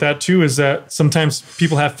problem with that too is that sometimes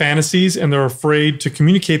people have fantasies and they're afraid to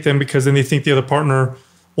communicate them because then they think the other partner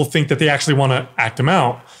will think that they actually want to act them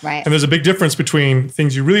out. Right. And there's a big difference between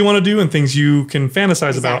things you really want to do and things you can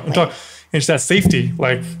fantasize about and talk. And it's that safety,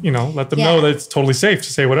 like, you know, let them know that it's totally safe to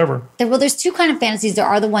say whatever. There's 2 kind of fantasies. There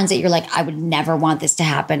are the ones that you're like, I would never want this to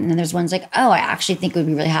happen. And then there's ones like, oh, I actually think it would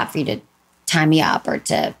be really hot for you to tie me up or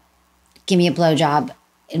to give me a blowjob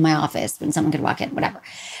in my office when someone could walk in, whatever.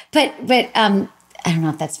 But I don't know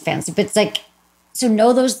if that's fantasy, but it's like, so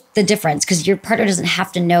know the difference, because your partner doesn't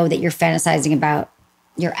have to know that you're fantasizing about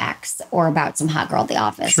your ex or about some hot girl at the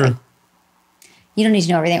office. Sure. Like, you don't need to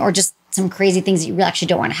know everything, or just some crazy things that you really actually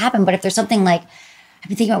don't want to happen. But if there's something like, I've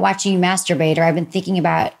been thinking about watching you masturbate, or I've been thinking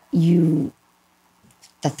about you,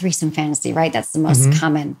 the threesome fantasy, right? That's the most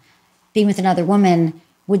common. Being with another woman,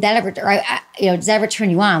 would that ever, does that ever turn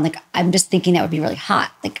you on? Like, I'm just thinking that would be really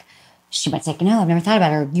hot. Like, she might say, no, I've never thought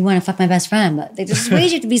about it. Or you want to fuck my best friend. But there's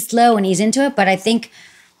ways you have to be slow and ease into it. But I think,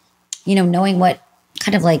 knowing what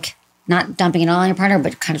kind of like, not dumping it all on your partner,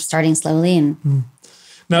 but kind of starting slowly and.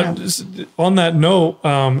 Now, on that note,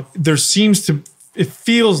 it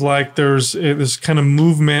feels like there's this kind of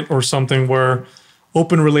movement or something where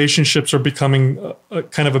open relationships are becoming a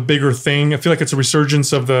kind of a bigger thing. I feel like it's a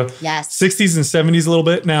resurgence of the 60s and 70s a little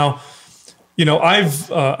bit. Now,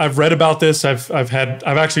 I've read about this. I've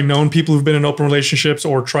actually known people who've been in open relationships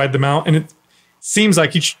or tried them out, and it seems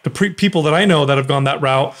like people that I know that have gone that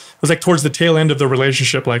route was like towards the tail end of the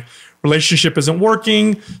relationship, like relationship isn't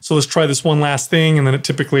working, so let's try this one last thing, and then it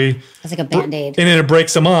typically it's like a Band-Aid, and then it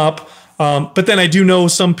breaks them up. But then I do know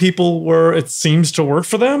some people where it seems to work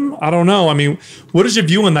for them. I don't know. I mean, what is your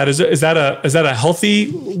view on that? Is that a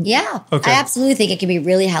healthy? Yeah, okay. I absolutely think it can be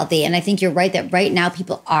really healthy, and I think you're right that right now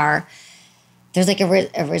people are. There's like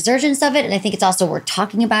a resurgence of it. And I think it's also, we're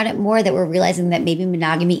talking about it more, that we're realizing that maybe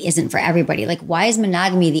monogamy isn't for everybody. Like, why is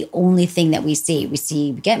monogamy the only thing that we see?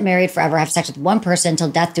 We get married forever, have sex with one person until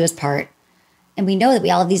death do us part. And we know that we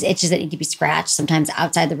all have these itches that need to be scratched sometimes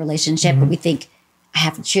outside the relationship, but we think, I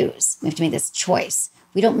have to choose. We have to make this choice.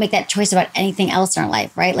 We don't make that choice about anything else in our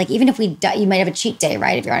life, right? Like, even if we die, you might have a cheat day,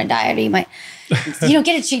 right? If you're on a diet, or you don't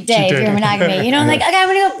get a cheat day if you're in monogamy. Like, okay, I'm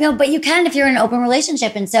going to go, but you can if you're in an open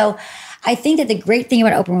relationship. And so I think that the great thing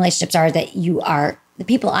about open relationships are that the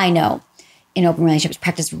people I know in open relationships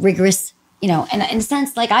practice rigorous, and in a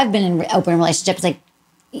sense, like I've been in open relationships, like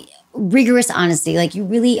rigorous honesty. Like, you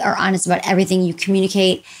really are honest about everything. You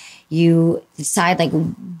communicate, you decide like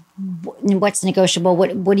what's negotiable.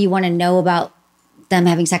 What do you want to know about them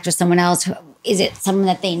having sex with someone else? Is it someone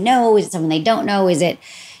that they know? Is it someone they don't know? Is it,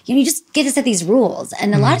 you just get to set these rules.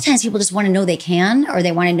 And a lot of times people just want to know they can, or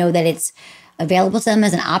they want to know that it's available to them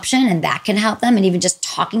as an option, and that can help them. And even just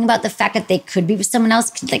talking about the fact that they could be with someone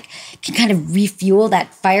else can kind of refuel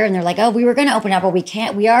that fire. And they're like, oh, we were going to open up, but we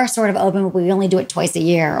can't. We are sort of open, but we only do it twice a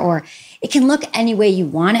year. Or it can look any way you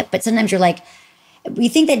want it. But sometimes you're like, we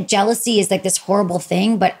think that jealousy is like this horrible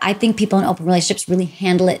thing, but I think people in open relationships really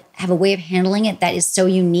handle it, have a way of handling it that is so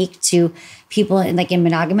unique to people in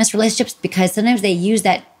monogamous relationships, because sometimes they use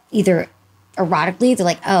that either erotically. They're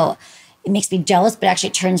like, oh, it makes me jealous, but actually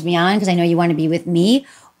it turns me on because I know you want to be with me.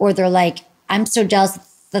 Or they're like, I'm so jealous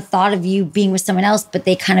the thought of you being with someone else, but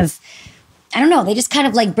they kind of, I don't know, they just kind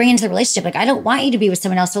of like bring into the relationship. Like, I don't want you to be with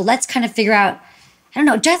someone else. So let's kind of figure out, I don't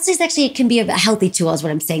know, jealousy is actually, it can be a healthy tool is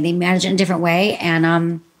what I'm saying. They manage it in a different way.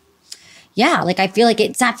 And yeah, like I feel like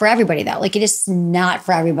it's not for everybody though. Like it is not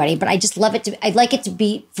for everybody, but I just love it I'd like it to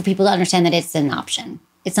be for people to understand that it's an option.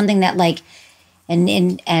 It's something that like, and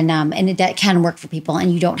that can work for people,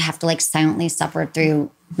 and you don't have to like silently suffer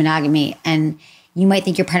through monogamy. And you might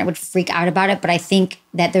think your partner would freak out about it, but I think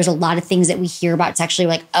that there's a lot of things that we hear about sexually,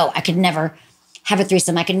 like, oh, I could never have a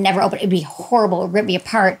threesome. I could never open. It'd be horrible. It'd rip me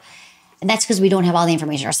apart. And that's because we don't have all the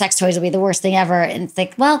information. Our sex toys will be the worst thing ever. And it's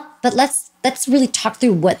like, well, but let's really talk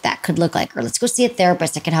through what that could look like, or let's go see a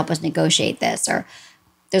therapist that can help us negotiate this. Or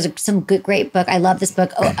there's some great book. I love this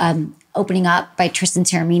book, Opening Up by Tristan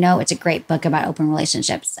Taormino. It's a great book about open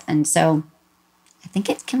relationships. And so I think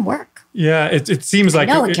it can work. Yeah, it seems like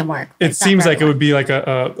it can work. It seems like it would be like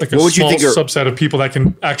a small subset of people that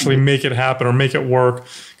can actually make it happen or make it work.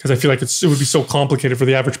 Because I feel like it would be so complicated for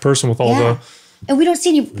the average person with all the... And we don't see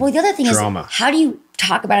any... Well, the other thing drama. Is, how do you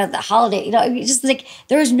talk about it at the holiday? It's just like,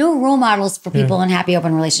 there's no role models for people in happy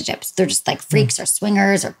open relationships. They're just like freaks or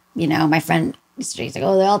swingers, or, my friend... He's like,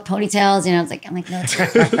 oh, they're all ponytails, I'm like, no, it's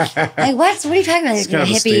like, what are you talking about? Like,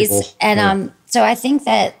 hippies. And so I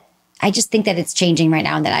just think that it's changing right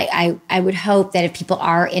now, and that I would hope that if people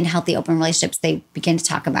are in healthy open relationships, they begin to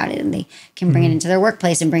talk about it, and they can bring it into their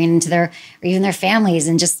workplace and bring it into or even their families,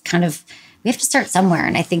 and just kind of, we have to start somewhere.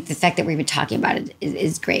 And I think the fact that we're even talking about it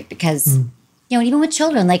is great, because even with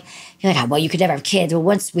children, like, you're like, oh, well, you could never have kids. Well,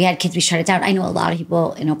 once we had kids, we shut it down. I know a lot of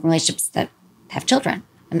people in open relationships that have children.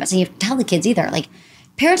 I'm not saying you have to tell the kids either. Like,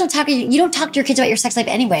 parents don't talk. You don't talk to your kids about your sex life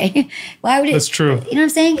anyway. Why would it? That's true. You know what I'm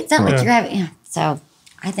saying? It's not like you're having. So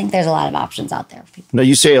I think there's a lot of options out there for people. Now,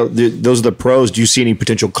 you say those are the pros. Do you see any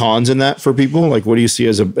potential cons in that for people? Like, what do you see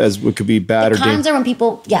as what could be bad or cons are when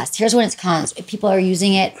people? Yes, here's when it's cons. If people are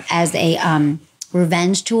using it as a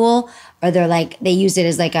revenge tool, or they use it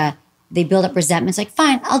as they build up resentment. It's like,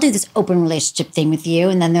 fine, I'll do this open relationship thing with you,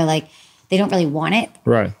 and then they're like, they don't really want it,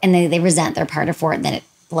 right? And they resent their partner for it, and then it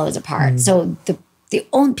blows apart. So the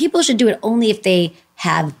only people should do it only if they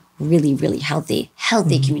have really, really healthy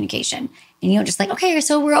communication. And you don't just like, okay,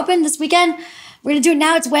 so we're open this weekend. We're gonna do it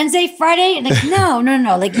now. It's Wednesday, Friday. And like, no.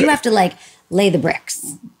 Like, you have to lay the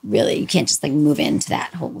bricks. Really, you can't just move into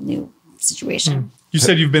that whole new situation. You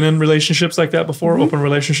said you've been in relationships like that before, open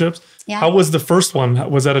relationships. Yeah. How was the first one?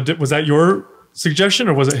 Was that your suggestion,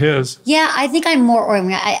 or was it his? Yeah, I think I'm more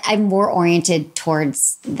oriented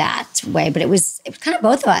towards that way, but it was kind of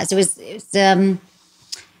both of us. It was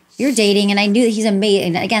we were dating, and I knew that he's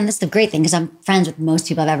amazing. And again, this is the great thing, because I'm friends with most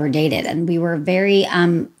people I've ever dated, and we were very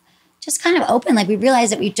just kind of open. Like, we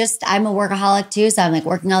realized that I'm a workaholic too, so I'm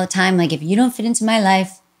working all the time. Like, if you don't fit into my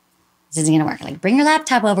life, this isn't gonna work. Like, bring your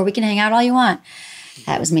laptop over, we can hang out all you want.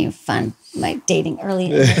 That was me, fun, like dating early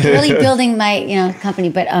building my company,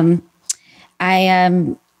 but how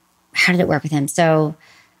did it work with him? So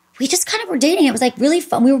we just kind of were dating. It was really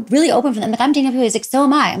fun. We were really open for them. Like, I'm dating people. He's like, so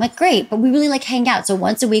am I. I'm like, great. But we really hang out. So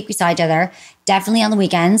once a week we saw each other, definitely on the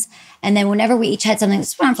weekends. And then whenever we each had something,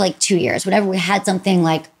 this went on for 2 years. Whenever we had something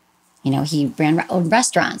he ran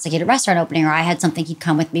restaurants. Like, he had a restaurant opening, or I had something, he'd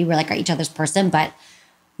come with me. We're each other's person. But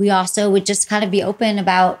we also would just kind of be open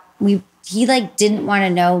about, he didn't want to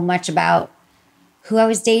know much about who I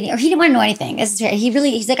was dating, or he didn't want to know anything. He's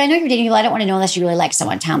like, I know you're dating people. I don't want to know unless you really like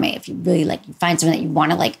someone. Tell me if you really you find someone that you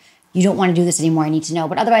want to you don't want to do this anymore. I need to know.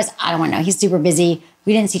 But otherwise, I don't want to know. He's super busy.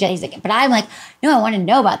 We didn't see each other. He's like, but I'm like, no, I want to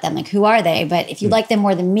know about them. Like, who are they? But if you like them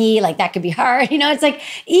more than me, that could be hard. It's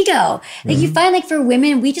ego. You find for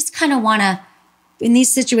women, we just kind of want to, in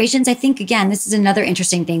these situations, I think, again, this is another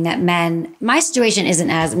interesting thing that men, my situation isn't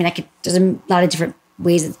as, there's a lot of different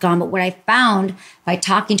ways it's gone. But what I found by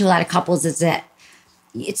talking to a lot of couples is that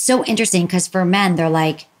it's so interesting, because for men,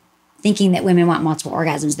 they're thinking that women want multiple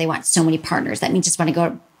orgasms. They want so many partners. That means just want to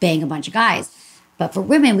go bang a bunch of guys. But for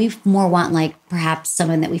women, we more want perhaps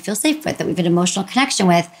someone that we feel safe with, that we have an emotional connection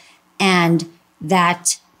with, and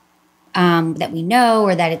that that we know,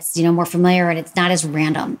 or that it's, more familiar and it's not as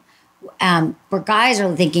random. Where guys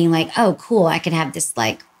are thinking like, oh, cool, I could have this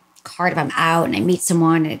like card if I'm out and I meet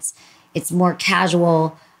someone, and it's more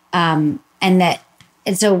casual. My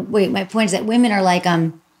point is that women are like,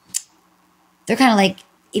 they're kind of like,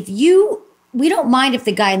 we don't mind if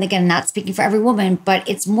the guy, and again, not speaking for every woman, but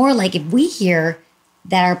it's more like if we hear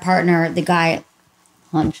that our partner, the guy,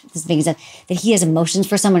 this is making sense, that he has emotions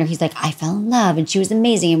for someone, or he's like, I fell in love and she was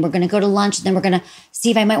amazing, and we're going to go to lunch, and then we're going to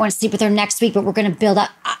see if I might want to sleep with her next week, but we're going to build up.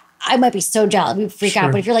 I might be so jealous. We freak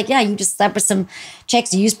out. But if you're like, yeah, you just slept with some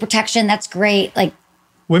chicks, you use protection, that's great. Like,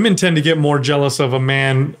 women tend to get more jealous of a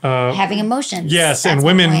man having emotions. Yes, that's and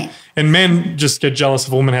women and men just get jealous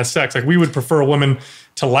if a woman has sex. Like, we would prefer a woman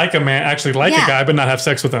to like a man, actually like a guy, but not have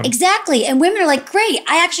sex with him. Exactly. And women are like, great,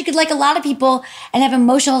 I actually could like a lot of people and have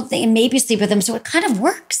emotional thing and maybe sleep with them. So it kind of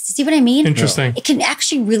works. See what I mean? Interesting. It can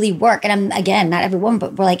actually really work. And I'm, again, not every woman,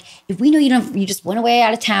 but we're like, if we know you just went away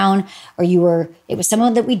out of town, or it was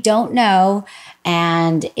someone that we don't know,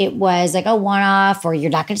 and it was like a one-off, or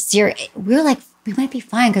you're not going to see her, we're like, we might be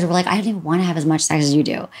fine, because we're like, I don't even want to have as much sex as you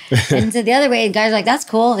do. And so the other way, guys are like, that's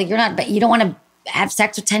cool. Like, but you don't want to have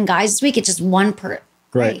sex with 10 guys this week. It's just one per.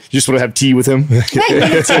 Right. You just want to have tea with him.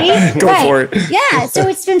 Right. Tea. Go for it. Yeah. So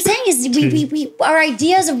it's what I'm saying is we our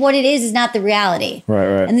ideas of what it is not the reality.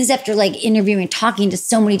 Right. And this, after like interviewing, talking to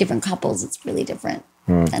so many different couples, it's really different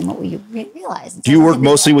than what we realize. Do you work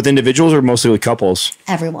mostly with individuals or mostly with couples?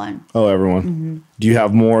 Everyone. Oh, everyone. Do you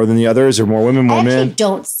have more than the others, or more women, more men? I actually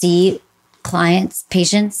don't see clients,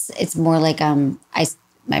 patients. It's more like my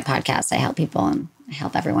podcast. I help people, and I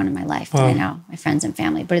help everyone in my life that I know, my friends and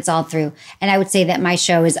family. But it's all through. And I would say that my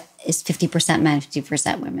show is 50% men,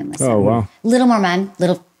 50% women. Listen. Oh, wow. A little more men.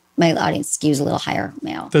 My audience skews a little higher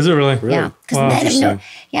male. Does it really? Yeah.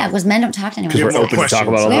 Because men don't talk to anyone. Because we're open to talk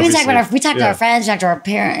about we talk to our friends, we talk to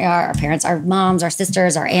our parents, our moms, our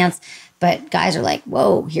sisters, our aunts. But guys are like,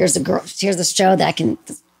 whoa, here's the show that I can...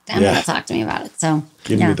 I'm going to talk to me about it. So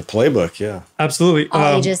give me the playbook. Yeah, absolutely.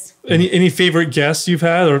 All ages. Any favorite guests you've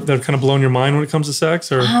had, or that have kind of blown your mind when it comes to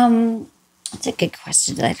sex? Or that's a good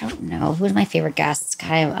question. I don't know. Who's my favorite guest?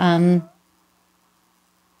 You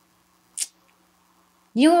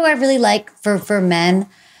know what I really like for men?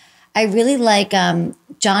 I really like John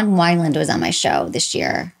Wineland was on my show this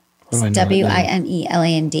year.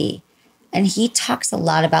 Wineland. And he talks a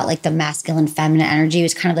lot about like the masculine, feminine energy. It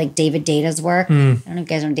was kind of like David Data's work. I don't know if you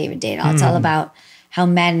guys know David Data. It's all about how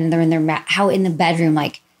men, they're in how in the bedroom,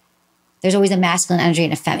 like there's always a masculine energy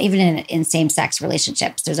and a feminine, even in same-sex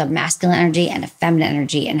relationships, there's a masculine energy and a feminine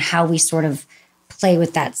energy, and how we sort of play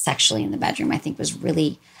with that sexually in the bedroom, I think was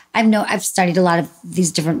really, I've studied a lot of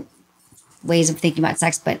these different ways of thinking about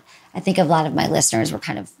sex, but I think a lot of my listeners were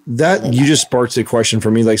kind of that really you just sparked a question for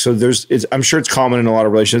me. Like, so I'm sure it's common in a lot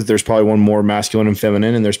of relationships. There's probably one more masculine and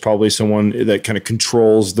feminine, and there's probably someone that kind of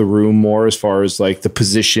controls the room more as far as like the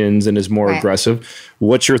positions and is more aggressive.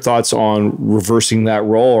 What's your thoughts on reversing that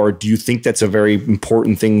role? Or do you think that's a very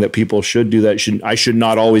important thing that people should do? I should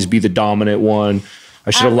not always be the dominant one.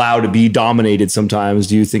 I should allow to be dominated sometimes.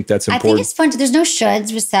 Do you think that's important? I think it's fun. There's no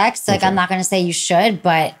shoulds with sex. Like, I'm not going to say you should,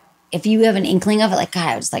 but if you have an inkling of it, like, God,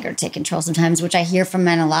 I would just like her to take control sometimes, which I hear from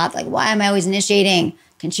men a lot. Like, why am I always initiating?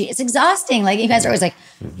 It's exhausting. Like, you guys are always like,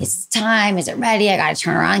 it's time. Is it ready? I got to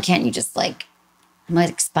turn around. Can't you just like, I'm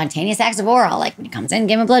like spontaneous acts of oral. Like when he comes in,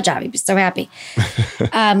 give him a blowjob. He'd be so happy.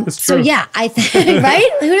 So yeah, I think, right?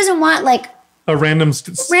 Who doesn't want like a random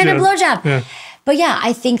blowjob? Yeah. But yeah,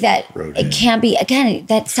 I think that it can be, again,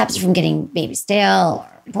 that stops it from getting maybe stale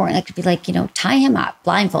or boring. It could be like, tie him up,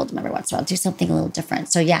 blindfold him every once in a while, do something a little different.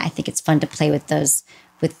 So yeah, I think it's fun to play with those,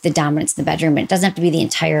 with the dominance in the bedroom. And it doesn't have to be the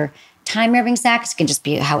entire time you're having sex. It can just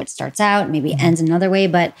be how it starts out, maybe ends another way.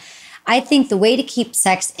 But I think the way to keep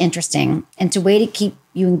sex interesting and the way to keep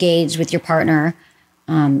you engaged with your partner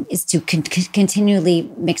is to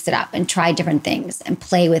continually mix it up and try different things and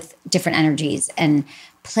play with different energies and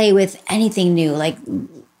play with anything new, like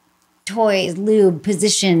toys, lube,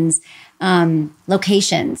 positions,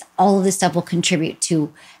 locations. All of this stuff will contribute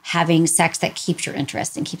to having sex that keeps your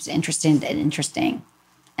interest and keeps it interesting and interesting,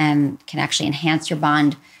 and can actually enhance your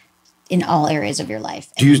bond in all areas of your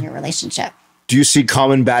life and in your relationship. Do you see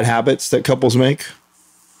common bad habits that couples make?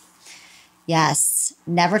 Yes.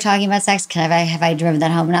 Never talking about sex. Have I driven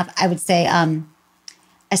that home enough? I would say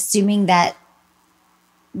assuming that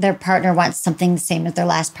their partner wants something the same as their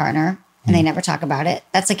last partner, and they never talk about it.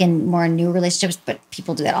 That's like in more new relationships, but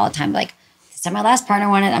people do that all the time. Like, this time my last partner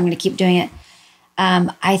wanted, I'm going to keep doing it.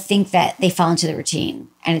 I think that they fall into the routine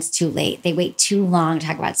and it's too late. They wait too long to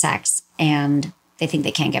talk about sex, and they think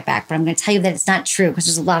they can't get back. But I'm going to tell you that it's not true, because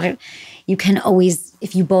there's a lot of, you can always,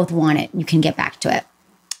 if you both want it, you can get back to it.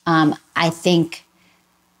 I think,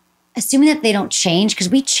 assuming that they don't change, because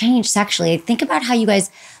we change sexually. Think about how you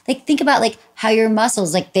guys, like, think about like how your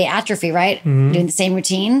muscles, like they atrophy, right? Mm-hmm. Doing the same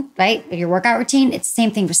routine, right? Your workout routine, it's the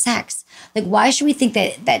same thing for sex. Like, why should we think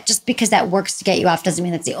that just because that works to get you off doesn't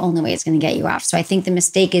mean that's the only way it's going to get you off? So I think the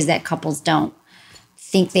mistake is that couples don't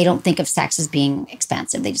think of sex as being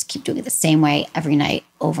expensive. They just keep doing it the same way every night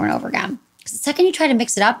over and over again. Because the second you try to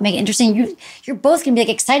mix it up, make it interesting, you're both going to be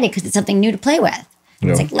like excited because it's something new to play with.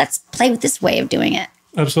 It's like, let's play with this way of doing it.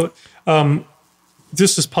 Absolutely.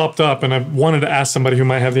 This just popped up, and I wanted to ask somebody who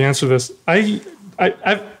might have the answer to this.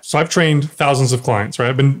 I've trained thousands of clients, right?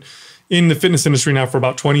 I've been in the fitness industry now for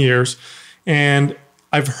about 20 years, and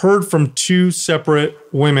I've heard from two separate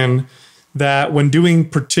women that when doing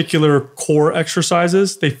particular core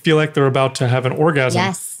exercises, they feel like they're about to have an orgasm.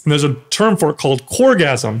 Yes. And there's a term for it called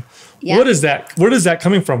coregasm. Yep. What is that? Where is that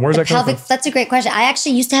coming from? Where's that coming from? That's a great question. I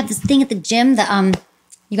actually used to have this thing at the gym,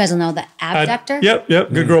 you guys will know, the abductor. Yep.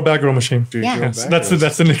 Good girl, bad girl machine. Yeah. Yes, that's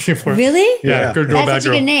the nickname for it. Really? Yeah, good girl, That's bad such a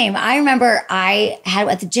girl. good name. I remember I had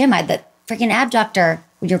at the gym, I had the freaking abductor.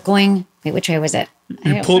 You're going, wait, which way was it?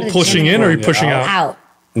 You pushing in, or are you pushing out? Out.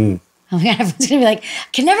 Oh my God, everyone's gonna be like, I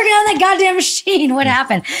can never get on that goddamn machine. What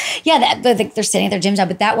happened? Yeah, they're sitting at their gym job,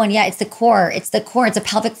 but that one, yeah, it's the core. It's the core. It's a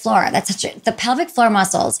pelvic floor. The pelvic floor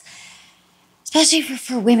muscles, especially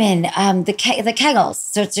for women, the Kegels.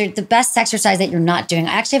 So it's the best exercise that you're not doing.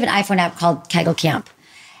 I actually have an iPhone app called Kegel Camp,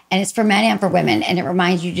 and it's for men and for women, and it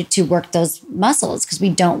reminds you to work those muscles because we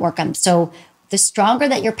don't work them. So the stronger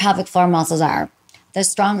that your pelvic floor muscles are, the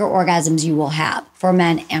stronger orgasms you will have for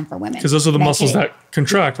men and for women. Because those are the muscles that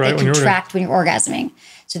contract, right? They contract when you're orgasming.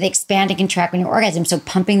 So they expand and contract when you're orgasming. So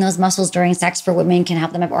pumping those muscles during sex for women can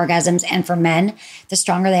help them have orgasms. And for men, the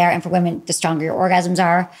stronger they are, and for women, the stronger your orgasms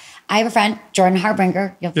are. I have a friend, Jordan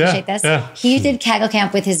Harbinger. You'll appreciate this. Yeah. He did Kegel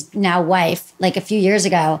Camp with his now wife like a few years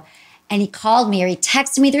ago. And he called me, or he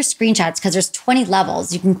texted me their screenshots, because there's 20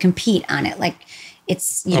 levels. You can compete on it. Like,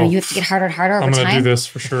 it's, you have to get harder and harder over time. I'm going to do this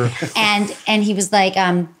for sure. And he was like,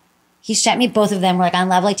 he sent me both of them. We're like on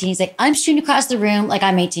level 18. He's like, I'm shooting across the room like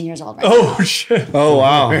I'm 18 years old right now. Oh, shit. Oh,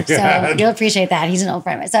 wow. So you'll appreciate that. He's an old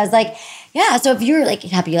friend of mine. So I was like, yeah. So if you're like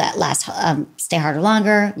happy you last, stay harder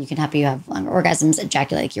longer, you can help you have longer orgasms,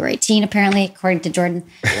 ejaculate like you were 18, apparently, according to Jordan.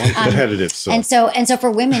 Competitive. So. And so for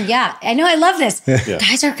women, yeah, I know, I love this.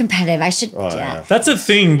 Guys are competitive. I should, yeah. That's a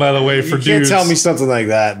thing, by the way, for dudes. You can't tell me something like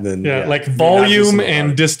that. And then, yeah, like volume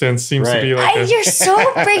and distance seems to be like You're so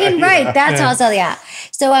friggin' right. That's how I'll tell you.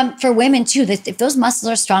 So for women too, if those muscles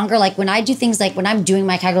are stronger, like when I do things like when I'm doing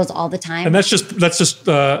my Kegels all the time. And that's just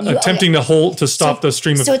attempting to stop the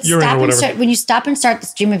stream of urine or whatever. When you stop and start the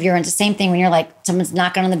stream of urine, it's the same thing when you're like, someone's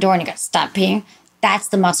knocking on the door and you got to stop peeing. That's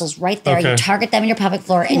the muscles right there. Okay. You target them in your pelvic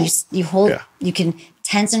floor and you hold, you can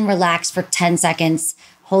tense and relax for 10 seconds,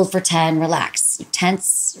 hold for 10, relax. You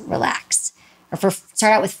tense, relax. Or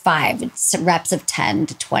start out with 5, it's reps of 10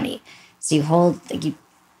 to 20. So you hold, like you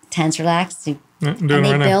tense, relax, and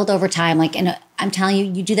they build over time. Like, I'm telling you,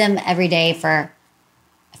 you do them every day for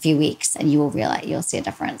a few weeks and you will realize, you'll see a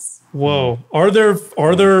difference. Whoa. Are there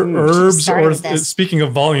herbs, or speaking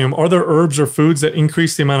of volume, are there herbs or foods that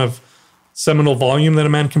increase the amount of seminal volume that a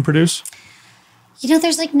man can produce?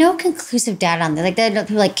 There's like no conclusive data on that. Like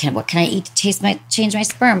people are like, what can I eat to change my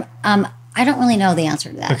sperm? I don't really know the answer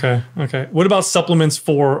to that. Okay. What about supplements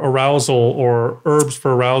for arousal or herbs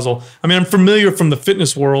for arousal? I mean, I'm familiar from the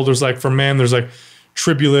fitness world. There's like, for men, there's like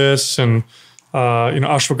tribulus and,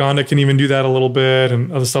 ashwagandha can even do that a little bit, and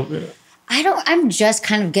other stuff. I'm just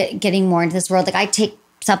kind of getting more into this world. Like I take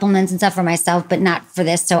supplements and stuff for myself, but not for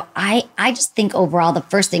this. So I just think overall, the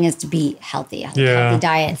first thing is to be healthy, healthy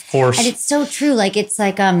diet. Of course. And it's so true. Like it's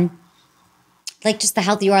like just the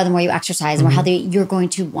healthier you are, the more you exercise, the more healthy you're going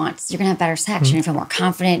to have better sex. You're going to feel more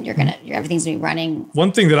confident. Everything's going to be running.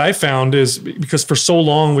 One thing that I found is, because for so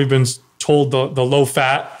long we've been told the low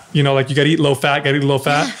fat, like you got to eat low fat, got to eat low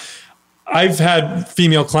fat. Yeah. I've had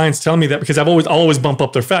female clients tell me that, because I'll always bump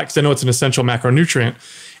up their fat because I know it's an essential macronutrient.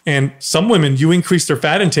 And some women, you increase their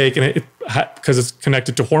fat intake, and because it's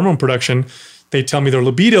connected to hormone production, they tell me their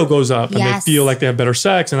libido goes up and they feel like they have better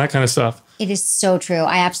sex and that kind of stuff. It is so true.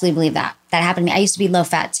 I absolutely believe that. That happened to me. I used to be low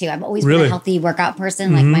fat too. I've always been a healthy workout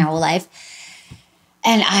person, like my whole life.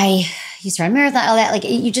 And I used to run marathon, all that. Like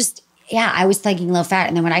I was thinking low fat.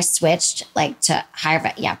 And then when I switched to higher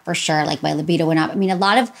fat, for sure, like my libido went up. I mean, a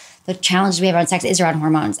lot of the challenges we have around sex is around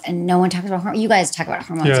hormones, and no one talks about hormones. You guys talk about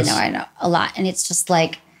hormones. Yes. I know a lot. And it's just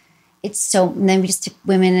like, and then we just took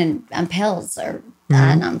women on pills or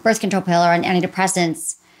on birth control pill or on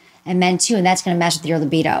antidepressants. and men too, and that's going to mess with your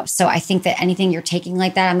libido. So I think that anything you're taking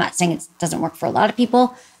like that, I'm not saying it doesn't work for a lot of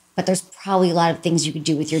people, but there's probably a lot of things you could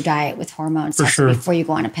do with your diet, with hormones, before you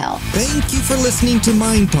go on a pill. Thank you for listening to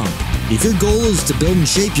Mind Pump. If your goal is to build and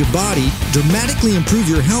shape your body, dramatically improve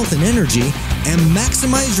your health and energy, and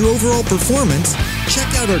maximize your overall performance, check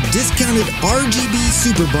out our discounted RGB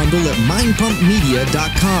Super Bundle at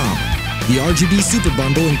mindpumpmedia.com. The RGB Super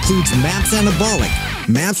Bundle includes MAPS Anabolic,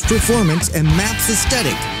 MAPS Performance, and MAPS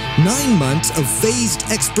Aesthetic. 9 months of phased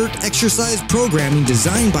expert exercise programming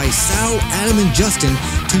designed by Sal, Adam, and Justin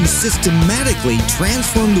to systematically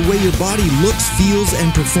transform the way your body looks, feels,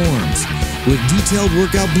 and performs. With detailed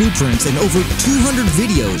workout blueprints and over 200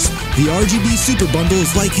 videos, the RGB Super Bundle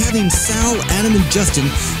is like having Sal, Adam, and Justin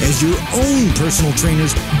as your own personal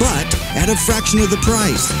trainers, but at a fraction of the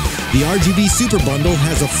price. The RGB Super Bundle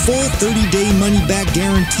has a full 30-day money-back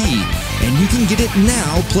guarantee, and you can get it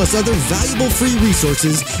now plus other valuable free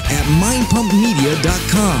resources at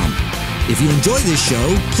mindpumpmedia.com. If you enjoy this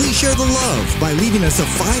show, please share the love by leaving us a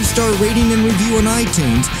 5-star rating and review on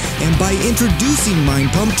iTunes and by introducing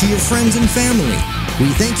Mind Pump to your friends and family.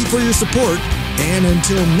 We thank you for your support, and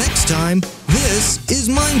until next time, this is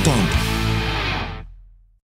Mind Pump.